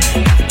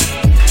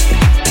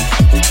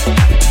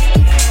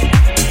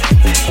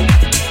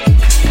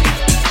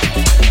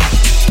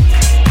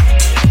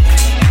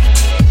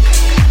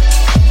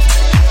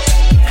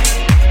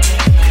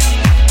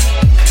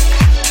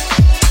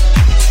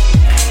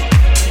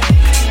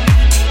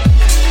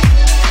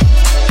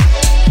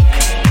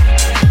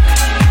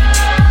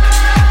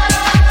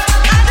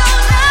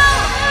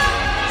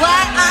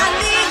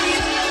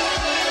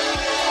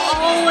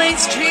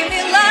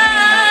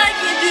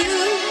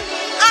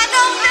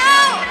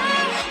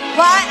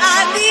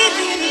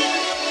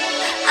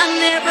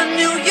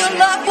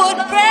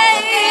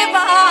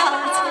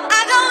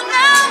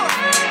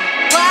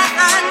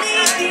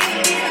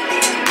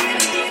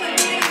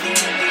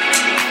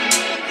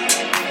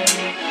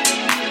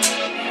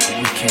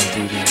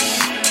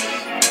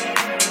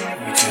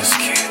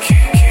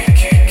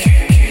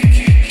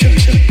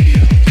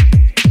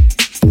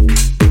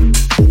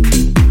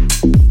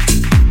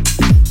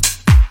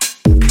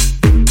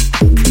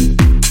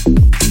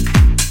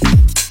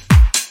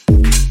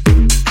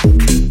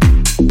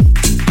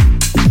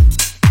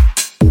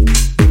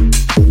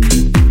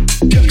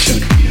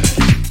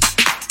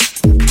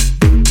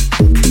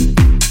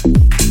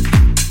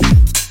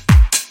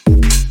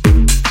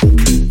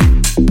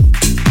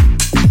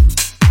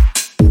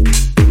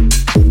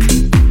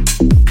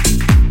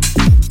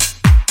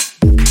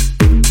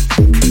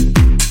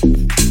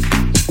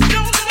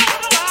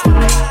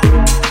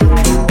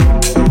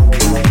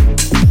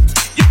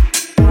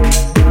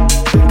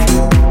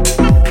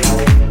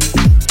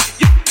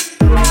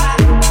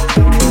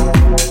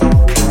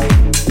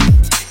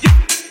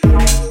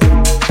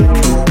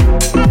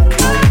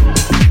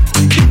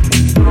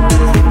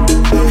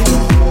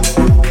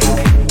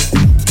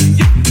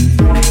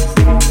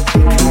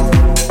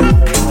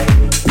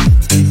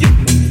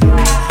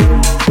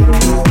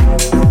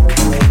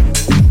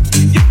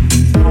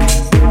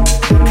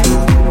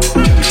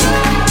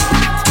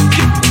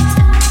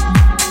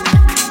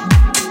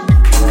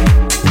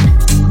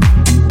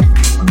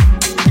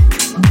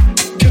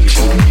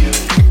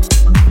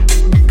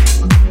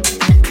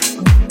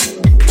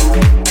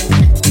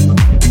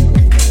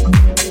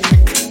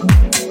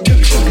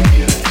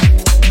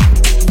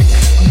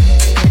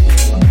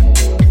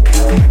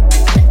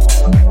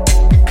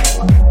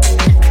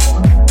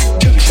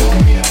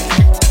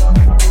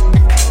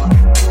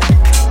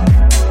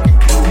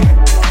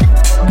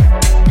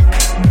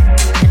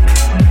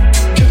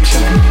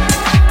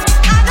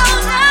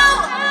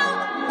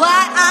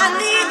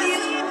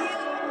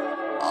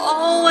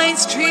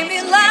 always treat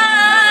me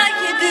like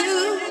you do.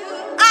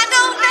 I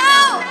don't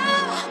know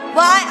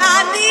why I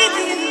need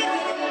you.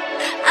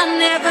 I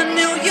never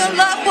knew your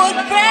love would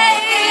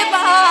break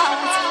my heart.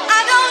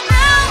 I don't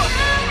know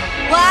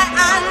why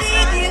I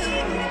need you.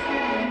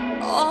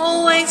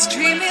 Always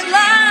treat me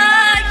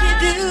like you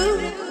do.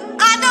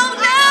 I don't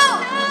know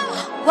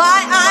why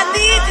I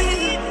need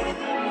you.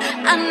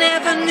 I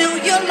never knew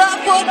your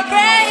love would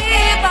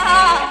break my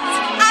heart.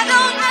 I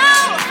don't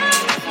know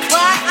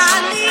why I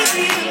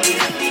need you.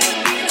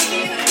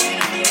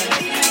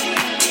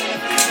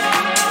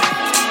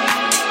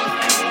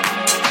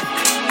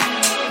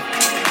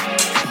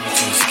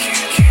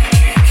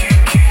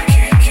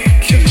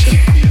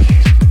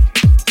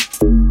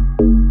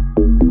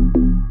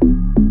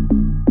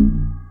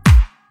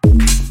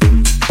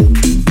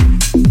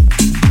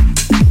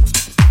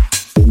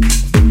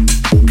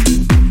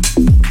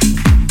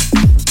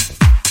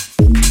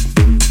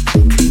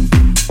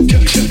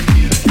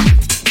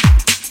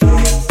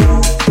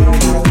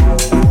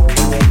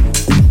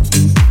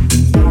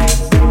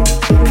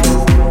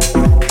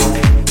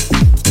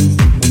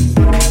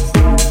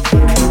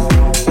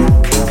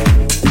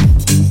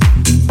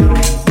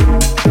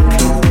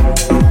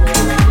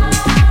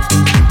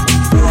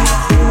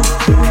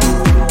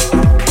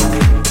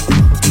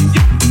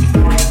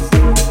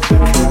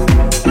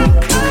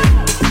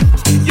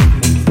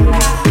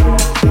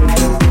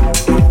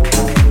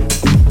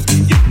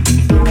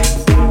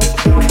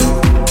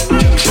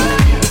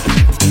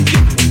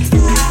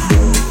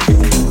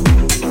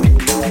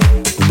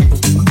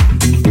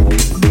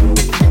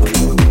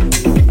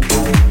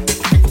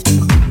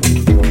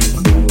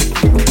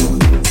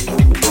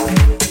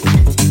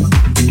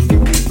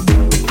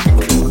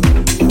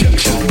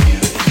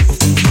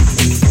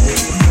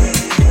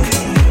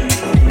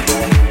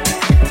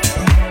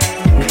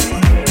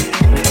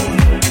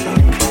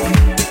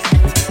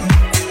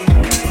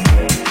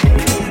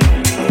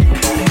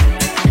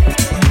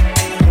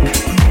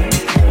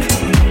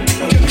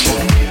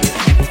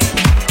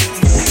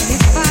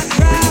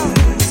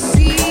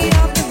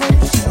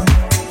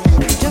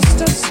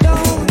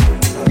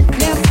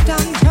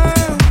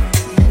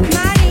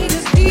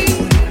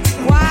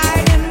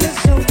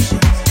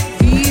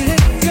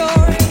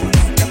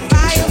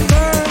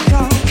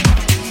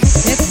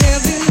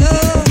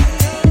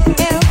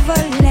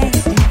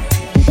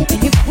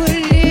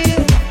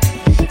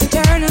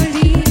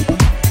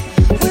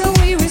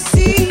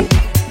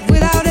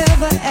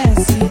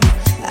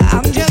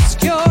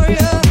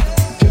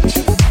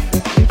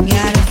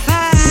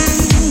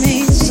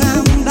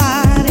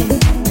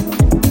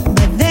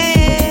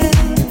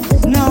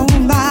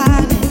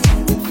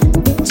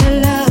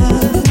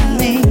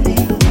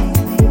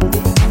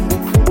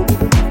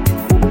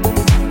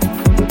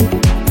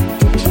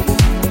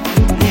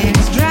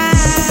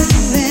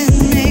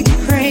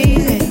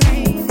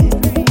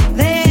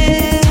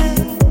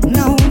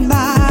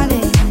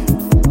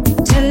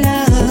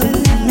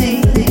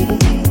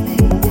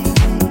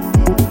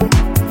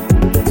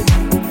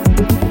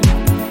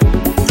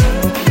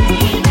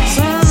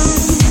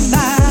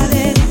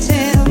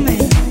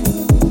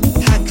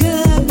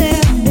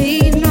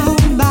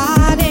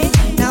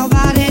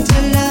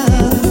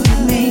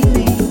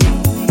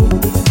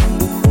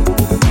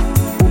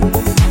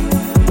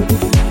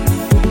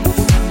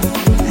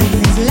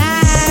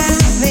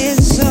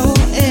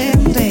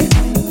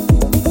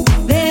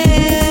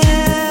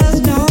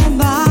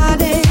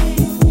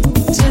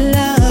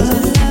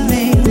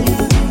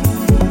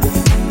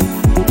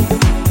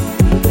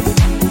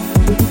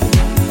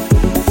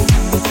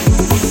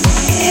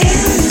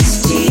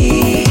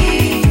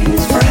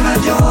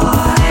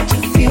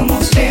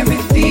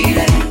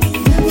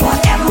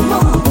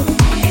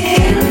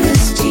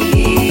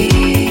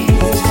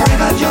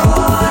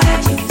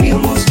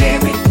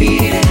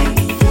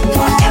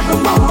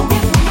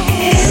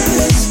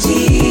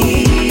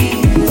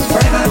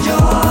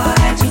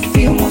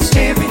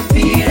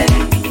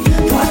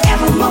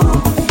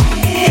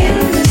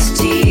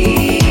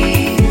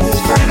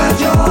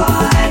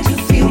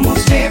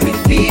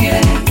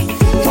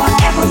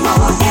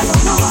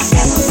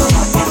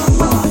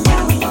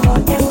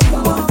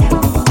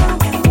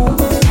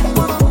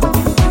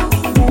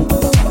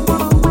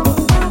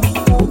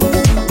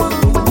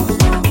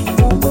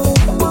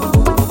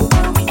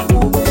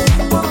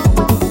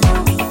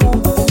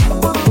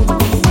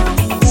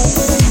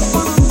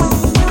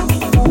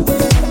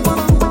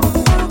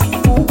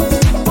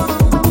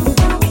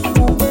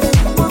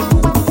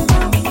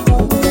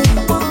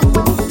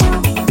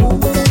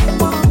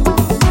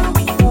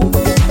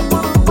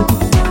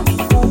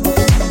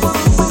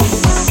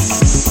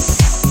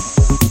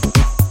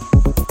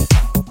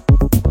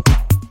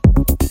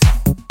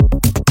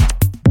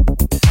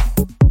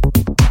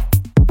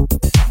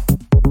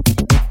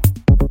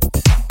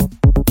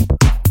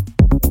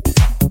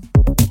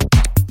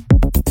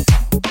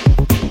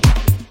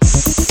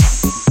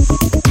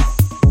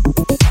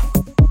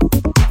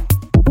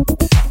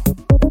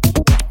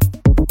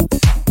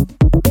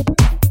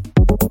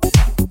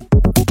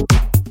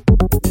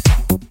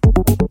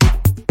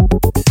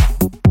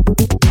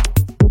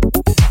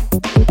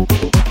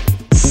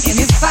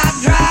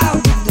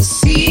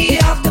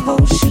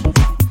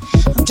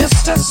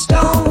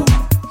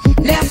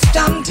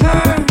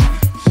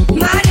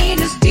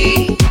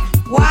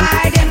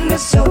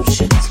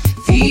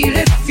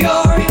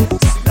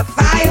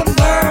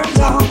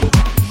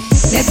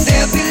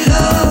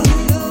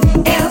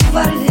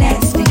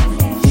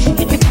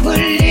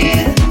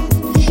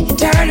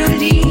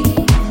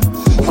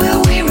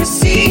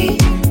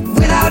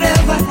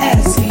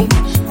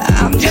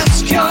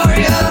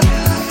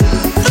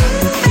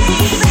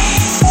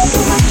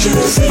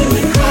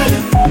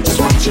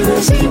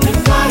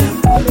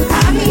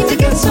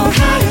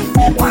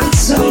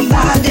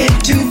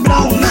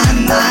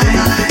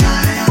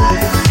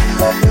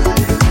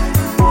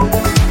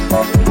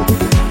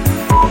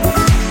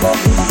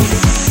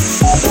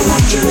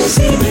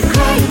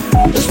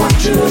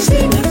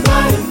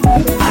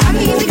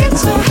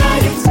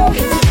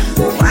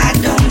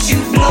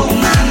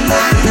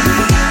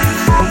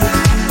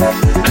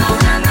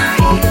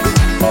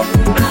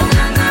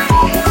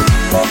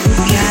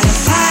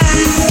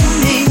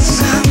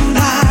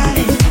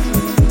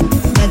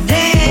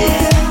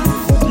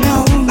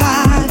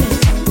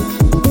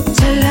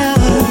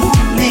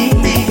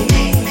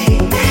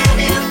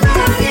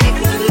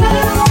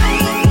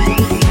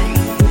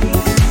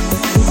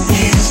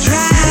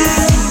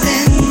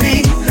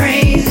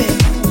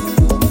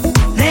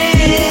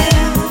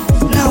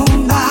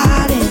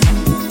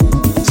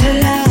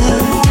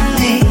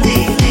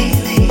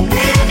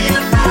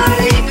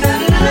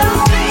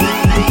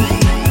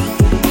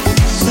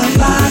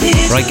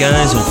 Right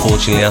guys,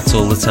 unfortunately that's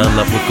all the time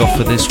that we've got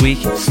for this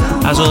week.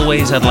 As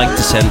always, I'd like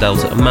to send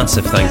out a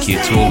massive thank you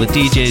to all the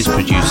DJs,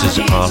 producers,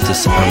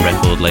 artists and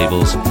record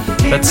labels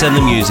that send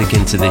the music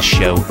into this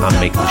show and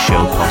make the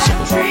show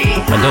possible.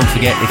 And don't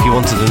forget, if you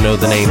wanted to know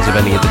the names of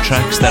any of the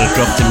tracks that are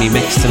dropped in me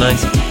mix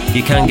tonight, you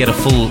can get a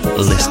full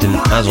listing,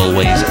 as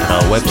always, at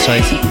our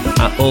website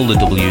at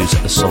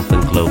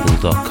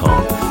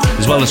allthews@somethingglobal.com.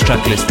 As well as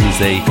track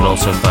listings there, you can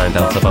also find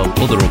out about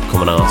other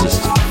upcoming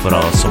artists for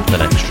our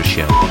Something Extra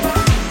show.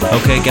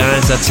 Okay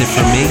guys, that's it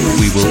from me.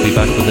 We will be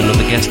back with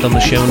another guest on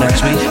the show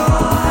next week.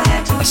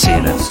 I'll see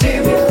you then.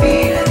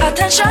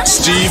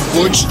 Steve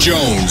Butch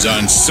Jones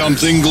on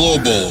Something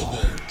Global.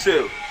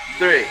 2,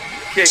 3,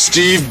 kick.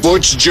 Steve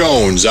Butch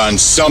Jones on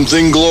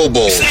Something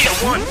Global. Say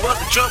one for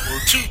the trouble,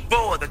 2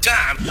 for the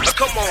time.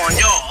 Come on,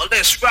 y'all,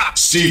 let's rock.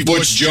 Steve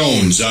Butch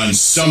Jones on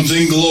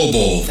Something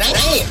Global.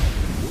 Damn.